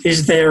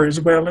is there as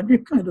well, and you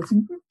kind of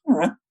think, all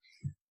right.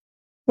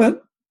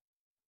 But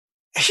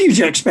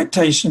huge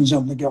expectations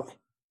on the guy.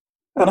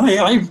 And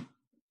I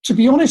to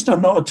be honest,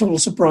 I'm not at all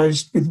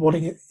surprised with what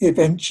he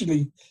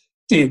eventually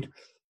did.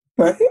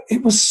 But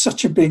it was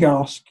such a big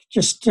ask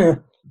just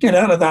to get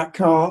out of that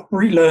car,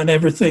 relearn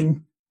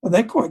everything. And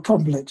they're quite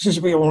complex,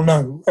 as we all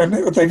know. And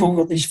they've all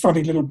got these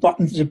funny little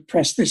buttons to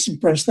press this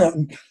and press that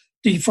and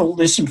default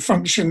this and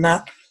function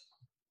that.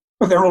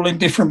 But they're all in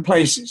different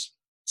places.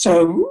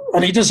 So,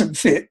 and he doesn't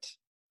fit.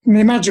 I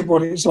mean, imagine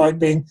what it's like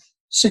being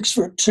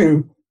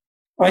 6'2".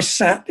 I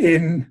sat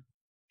in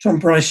Tom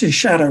Price's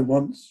shadow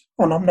once,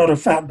 and I'm not a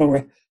fat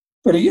boy,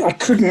 but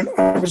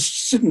I was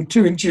sitting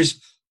 2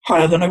 inches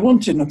higher than I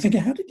wanted. And I'm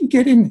thinking, how did he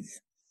get in here?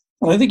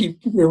 And I think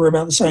we were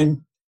about the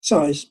same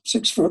size,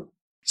 6 foot.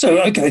 So,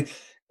 okay,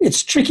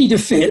 it's tricky to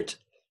fit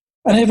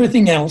and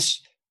everything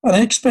else. And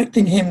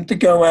expecting him to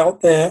go out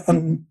there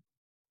and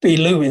be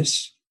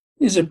Lewis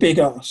is a big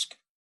ask.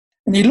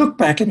 And you look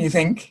back and you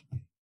think,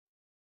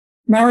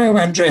 Mario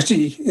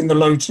Andretti in the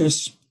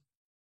Lotus,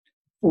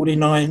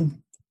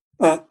 49,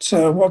 at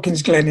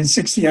Watkins Glen in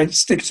 68,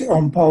 sticks it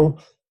on pole,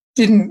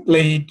 didn't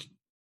lead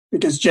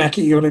because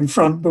Jackie got in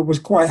front, but was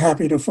quite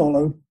happy to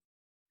follow.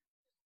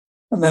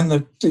 And then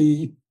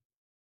the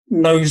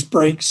nose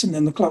breaks and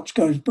then the clutch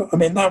goes. But, I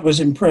mean, that was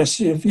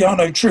impressive.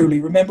 Jarno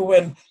Trulli, remember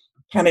when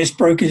Panis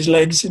broke his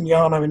legs and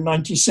Jarno in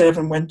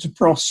 97 went to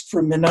Prost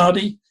from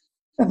Minardi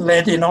and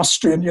led in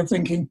Austria, and you're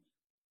thinking,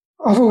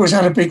 I've always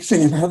had a big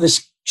thing about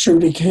this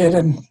Trulli kid,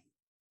 and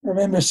I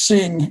remember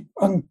seeing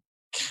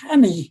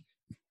uncanny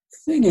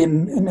thing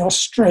in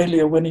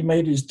Australia when he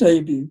made his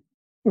debut.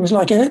 It was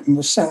like Ayrton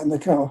was sat in the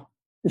car.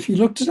 If you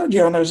looked at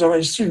Jarno's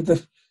eyes through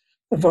the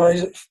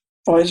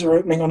visor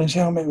opening on his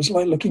helmet, it was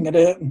like looking at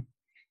Ayrton.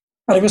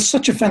 And it was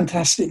such a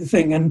fantastic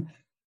thing. And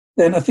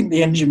then I think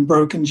the engine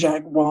broke and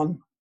Jacques won.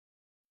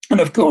 And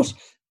of course,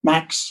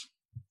 Max,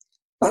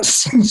 that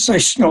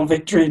sensational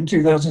victory in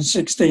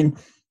 2016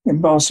 in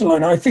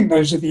Barcelona. I think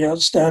those are the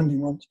outstanding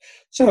ones.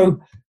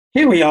 So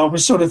here we are, we're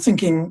sort of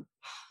thinking,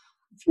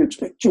 if you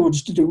expect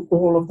George to do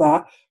all of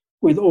that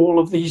with all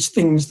of these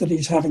things that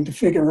he's having to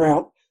figure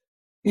out,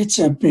 it's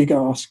a big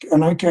ask.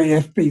 And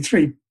okay,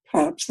 FP3,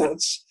 perhaps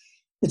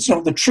it's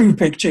not the true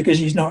picture because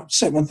he's not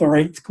 7th or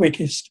 8th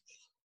quickest,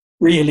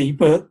 really.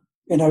 But,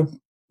 you know,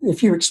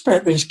 if you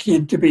expect this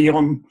kid to be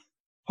on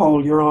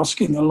pole, you're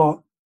asking a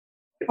lot.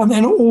 And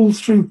then all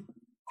through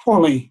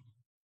quali,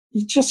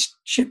 he just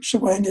chips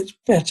away and gets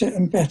better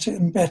and better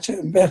and better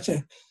and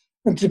better.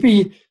 And to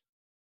be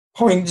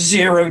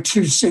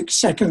 0.026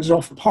 seconds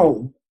off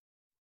pole,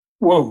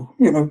 whoa,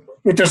 you know,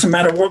 it doesn't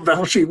matter what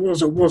Valtteri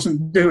was or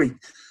wasn't doing,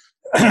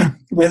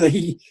 whether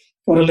he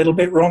got a little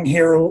bit wrong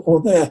here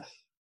or there.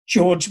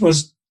 George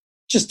was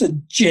just a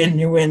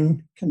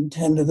genuine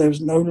contender. There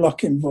was no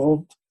luck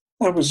involved.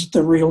 That was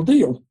the real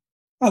deal.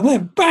 And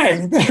then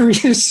bang, there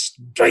he is,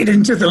 straight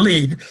into the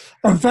lead.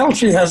 And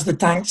Valtteri has the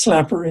tank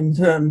slapper in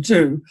turn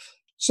 2,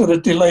 sort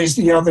of delays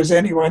the others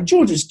anyway. And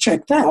George is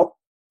checked out.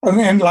 And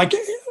then, like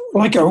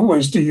I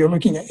always do, you're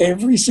looking at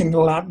every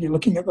single lap, you're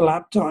looking at the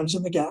lap times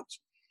and the gaps.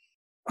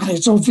 And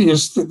it's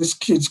obvious that this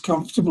kid's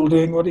comfortable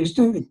doing what he's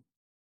doing.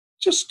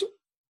 Just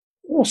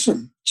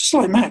awesome. Just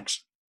like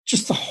Max.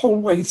 Just the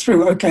whole way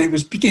through. Okay,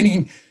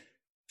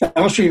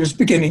 Valtteri was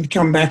beginning to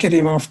come back at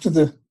him after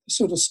the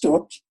sort of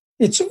stopped.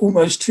 It's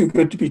almost too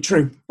good to be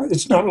true.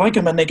 It's not like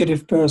I'm a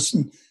negative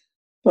person,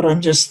 but I'm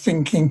just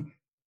thinking,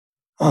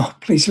 oh,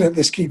 please let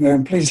this keep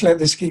going. Please let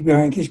this keep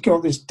going. He's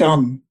got this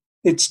done.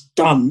 It's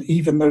done.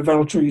 Even though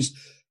Valtteri's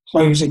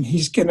closing,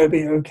 he's going to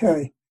be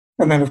okay.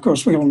 And then, of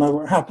course, we all know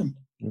what happened.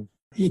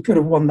 He could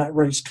have won that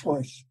race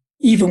twice.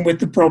 Even with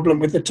the problem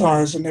with the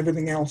tyres and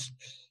everything else,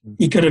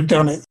 he could have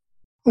done it.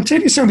 I'll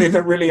tell you something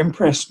that really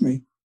impressed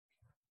me,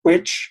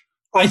 which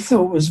I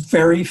thought was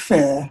very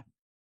fair,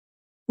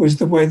 was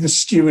the way the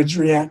stewards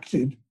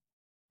reacted.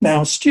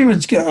 Now,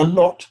 stewards get a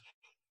lot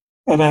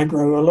of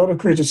aggro, a lot of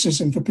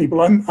criticism for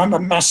people. I'm a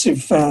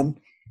massive fan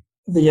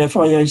of the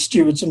FIA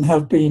stewards and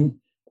have been,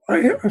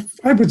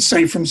 I would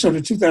say from sort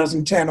of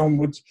 2010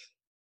 onwards,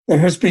 there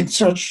has been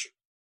such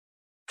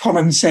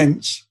common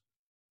sense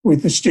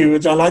with the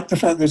stewards. I like the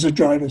fact there's a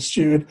driver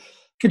steward.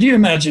 Could you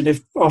imagine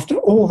if after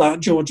all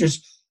that, George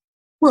is,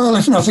 well,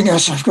 if nothing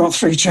else, I've got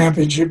 3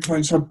 championship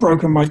points. I've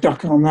broken my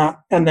duck on that.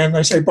 And then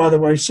they say, by the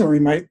way, sorry,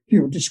 mate,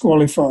 you're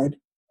disqualified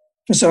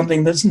for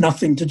something that's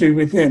nothing to do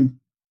with him.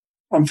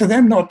 And for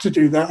them not to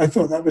do that, I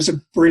thought that was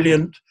a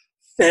brilliant,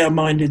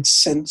 fair-minded,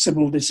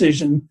 sensible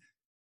decision.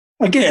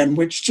 Again,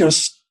 which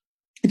just,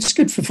 it's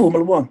good for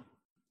Formula One.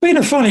 Been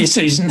a funny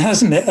season,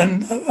 hasn't it?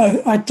 And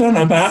I don't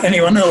know about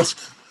anyone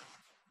else,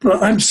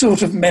 but I'm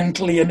sort of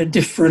mentally in a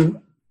different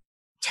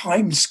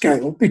time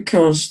scale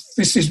because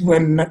this is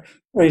when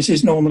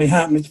races normally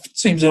happen. It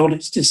seems odd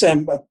it's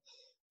December.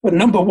 But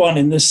number one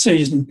in this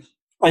season,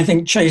 I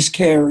think Chase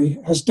Carey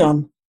has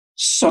done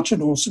such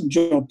an awesome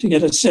job to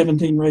get a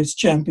 17-race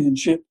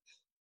championship.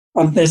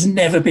 And there's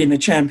never been a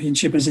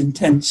championship as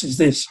intense as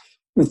this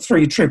with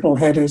 3 triple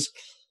headers.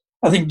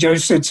 I think Joe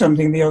said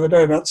something the other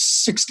day about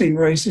 16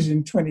 races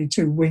in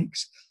 22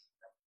 weeks.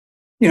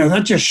 You know,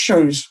 that just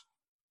shows.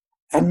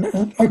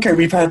 And, okay,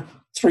 we've had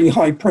 3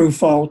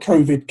 high-profile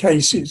COVID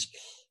cases,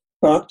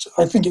 but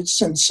I think it's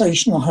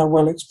sensational how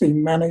well it's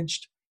been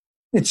managed.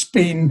 It's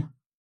been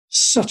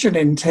such an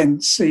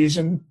intense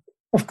season.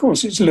 Of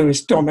course, it's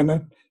Lewis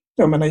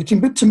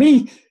dominating, but to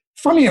me,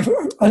 funny enough,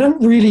 I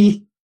don't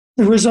really,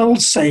 the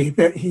results say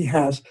that he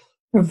has.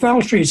 But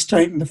Valtteri's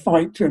taken the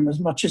fight to him as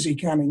much as he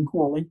can in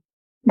quali.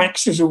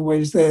 Max is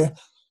always there.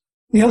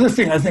 The other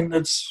thing I think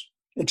that's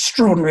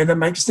extraordinary that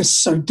makes this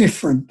so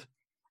different,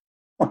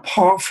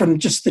 apart from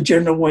just the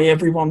general way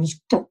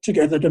everyone's got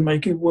together to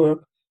make it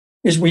work,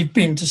 is we've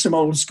been to some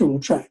old school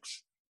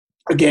tracks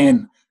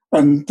again,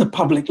 and the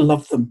public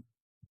love them.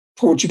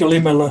 Portugal,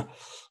 Imola,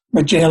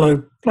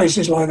 Mugello,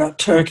 places like that,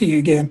 Turkey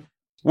again.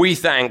 We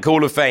thank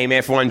Hall of Fame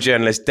F1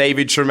 journalist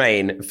David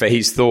Tremayne for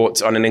his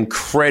thoughts on an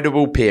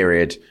incredible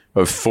period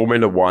of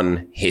Formula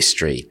One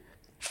history.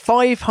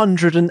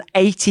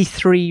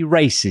 583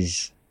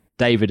 races.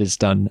 David has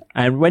done.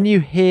 And when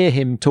you hear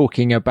him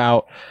talking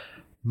about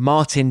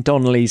Martin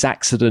Donnelly's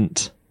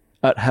accident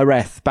at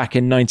Jerez back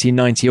in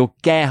 1990 or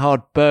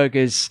Gerhard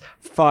Berger's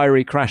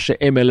fiery crash at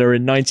Imola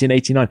in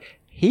 1989,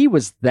 he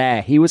was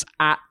there. He was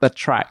at the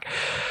track.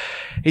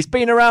 He's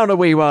been around a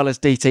wee while as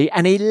DT,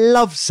 and he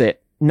loves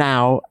it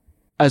now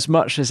as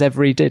much as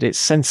ever he did. It's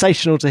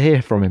sensational to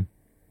hear from him.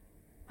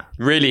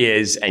 Really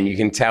is, and you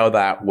can tell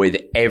that with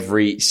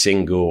every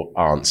single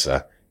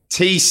answer.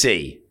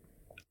 TC,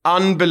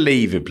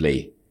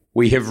 unbelievably,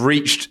 we have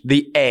reached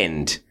the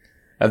end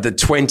of the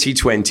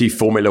 2020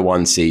 Formula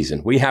One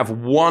season. We have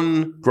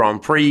one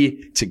Grand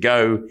Prix to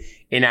go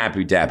in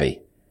Abu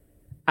Dhabi.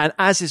 And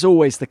as is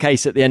always the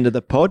case at the end of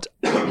the pod,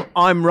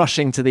 I'm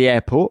rushing to the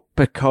airport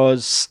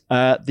because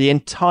the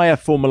entire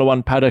Formula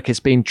One paddock is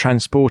being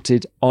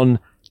transported on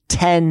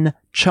 10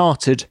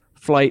 chartered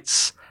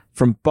flights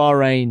from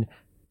Bahrain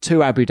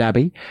to Abu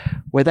Dhabi.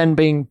 We're then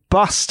being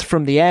bussed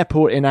from the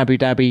airport in Abu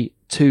Dhabi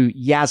to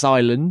Yas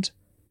Island,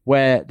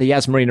 where the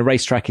Yas Marina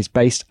racetrack is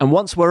based. And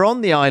once we're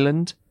on the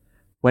island,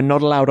 we're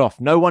not allowed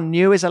off. No one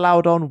new is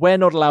allowed on. We're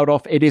not allowed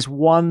off. It is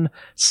one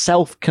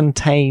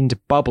self-contained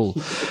bubble.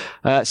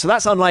 So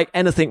that's unlike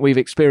anything we've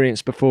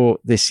experienced before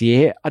this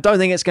year. I don't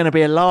think it's going to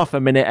be a laugh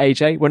a minute,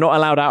 AJ. We're not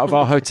allowed out of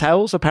our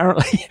hotels,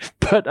 apparently.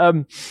 But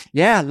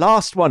yeah,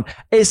 last one.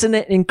 Isn't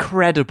it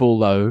incredible,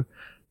 though,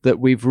 that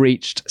we've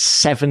reached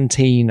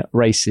 17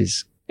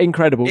 races?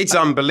 Incredible. It's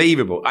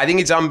unbelievable. I think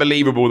it's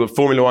unbelievable that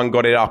Formula One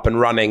got it up and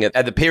running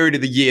at the period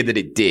of the year that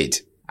it did.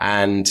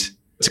 And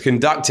to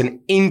conduct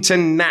an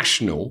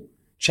international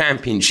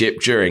championship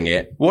during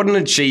it, what an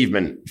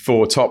achievement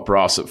for top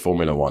brass at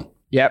Formula One.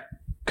 Yep.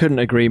 Couldn't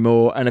agree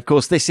more. And of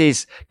course, this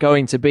is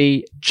going to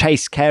be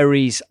Chase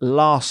Carey's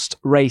last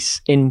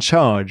race in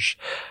charge.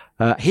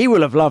 He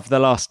will have loved the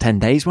last 10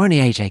 days, won't he,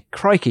 AJ?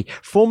 Crikey.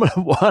 Formula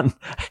One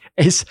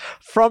is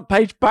front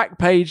page, back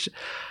page.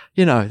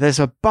 You know, there's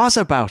a buzz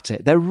about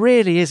it. There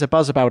really is a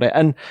buzz about it.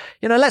 And,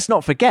 you know, let's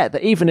not forget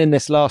that even in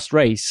this last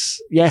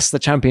race, yes, the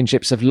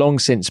championships have long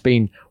since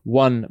been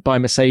won by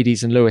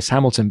Mercedes and Lewis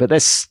Hamilton, but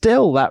there's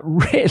still that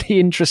really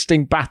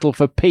interesting battle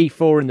for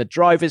P4 in the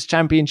Drivers'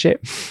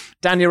 Championship.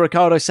 Daniel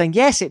Ricciardo saying,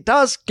 yes, it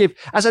does give,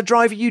 as a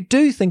driver, you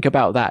do think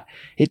about that.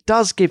 It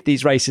does give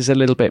these races a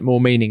little bit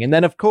more meaning. And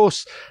then, of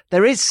course,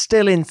 there is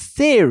still, in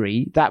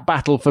theory, that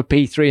battle for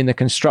P3 in the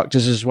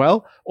constructors as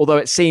well. Although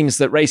it seems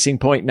that Racing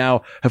Point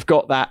now have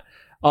got that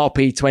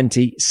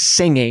RP20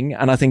 singing,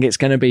 and I think it's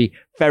going to be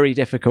very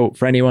difficult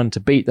for anyone to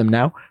beat them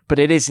now. But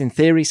it is, in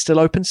theory, still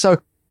open.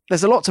 So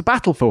there's a lot to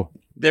battle for.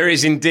 There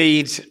is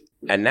indeed.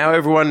 And now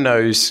everyone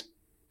knows.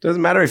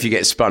 Doesn't matter if you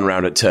get spun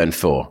round at turn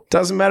 4.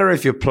 Doesn't matter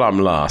if you're plumb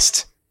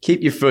last.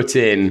 Keep your foot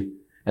in.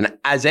 And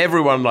as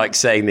everyone likes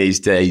saying these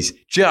days,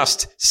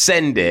 just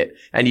send it.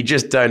 And you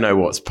just don't know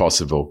what's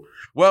possible.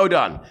 Well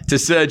done to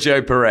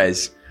Sergio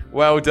Perez.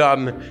 Well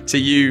done to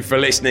you for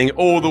listening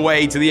all the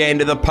way to the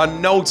end of the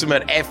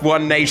penultimate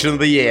F1 Nation of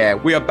the Year.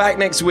 We are back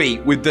next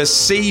week with the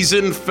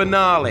season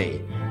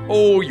finale.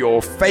 All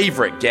your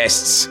favourite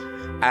guests.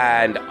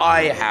 And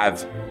I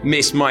have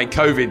missed my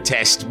COVID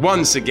test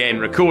once again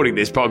recording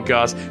this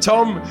podcast.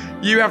 Tom,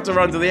 you have to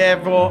run to the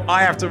airport.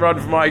 I have to run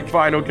for my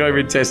final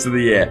COVID test of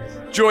the year.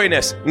 Join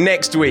us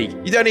next week.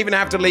 You don't even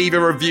have to leave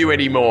a review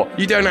anymore.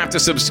 You don't have to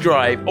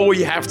subscribe. All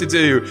you have to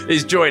do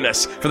is join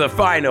us for the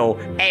final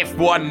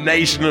F1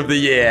 Nation of the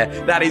Year.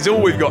 That is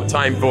all we've got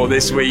time for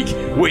this week.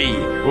 We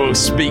will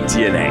speak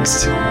to you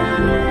next.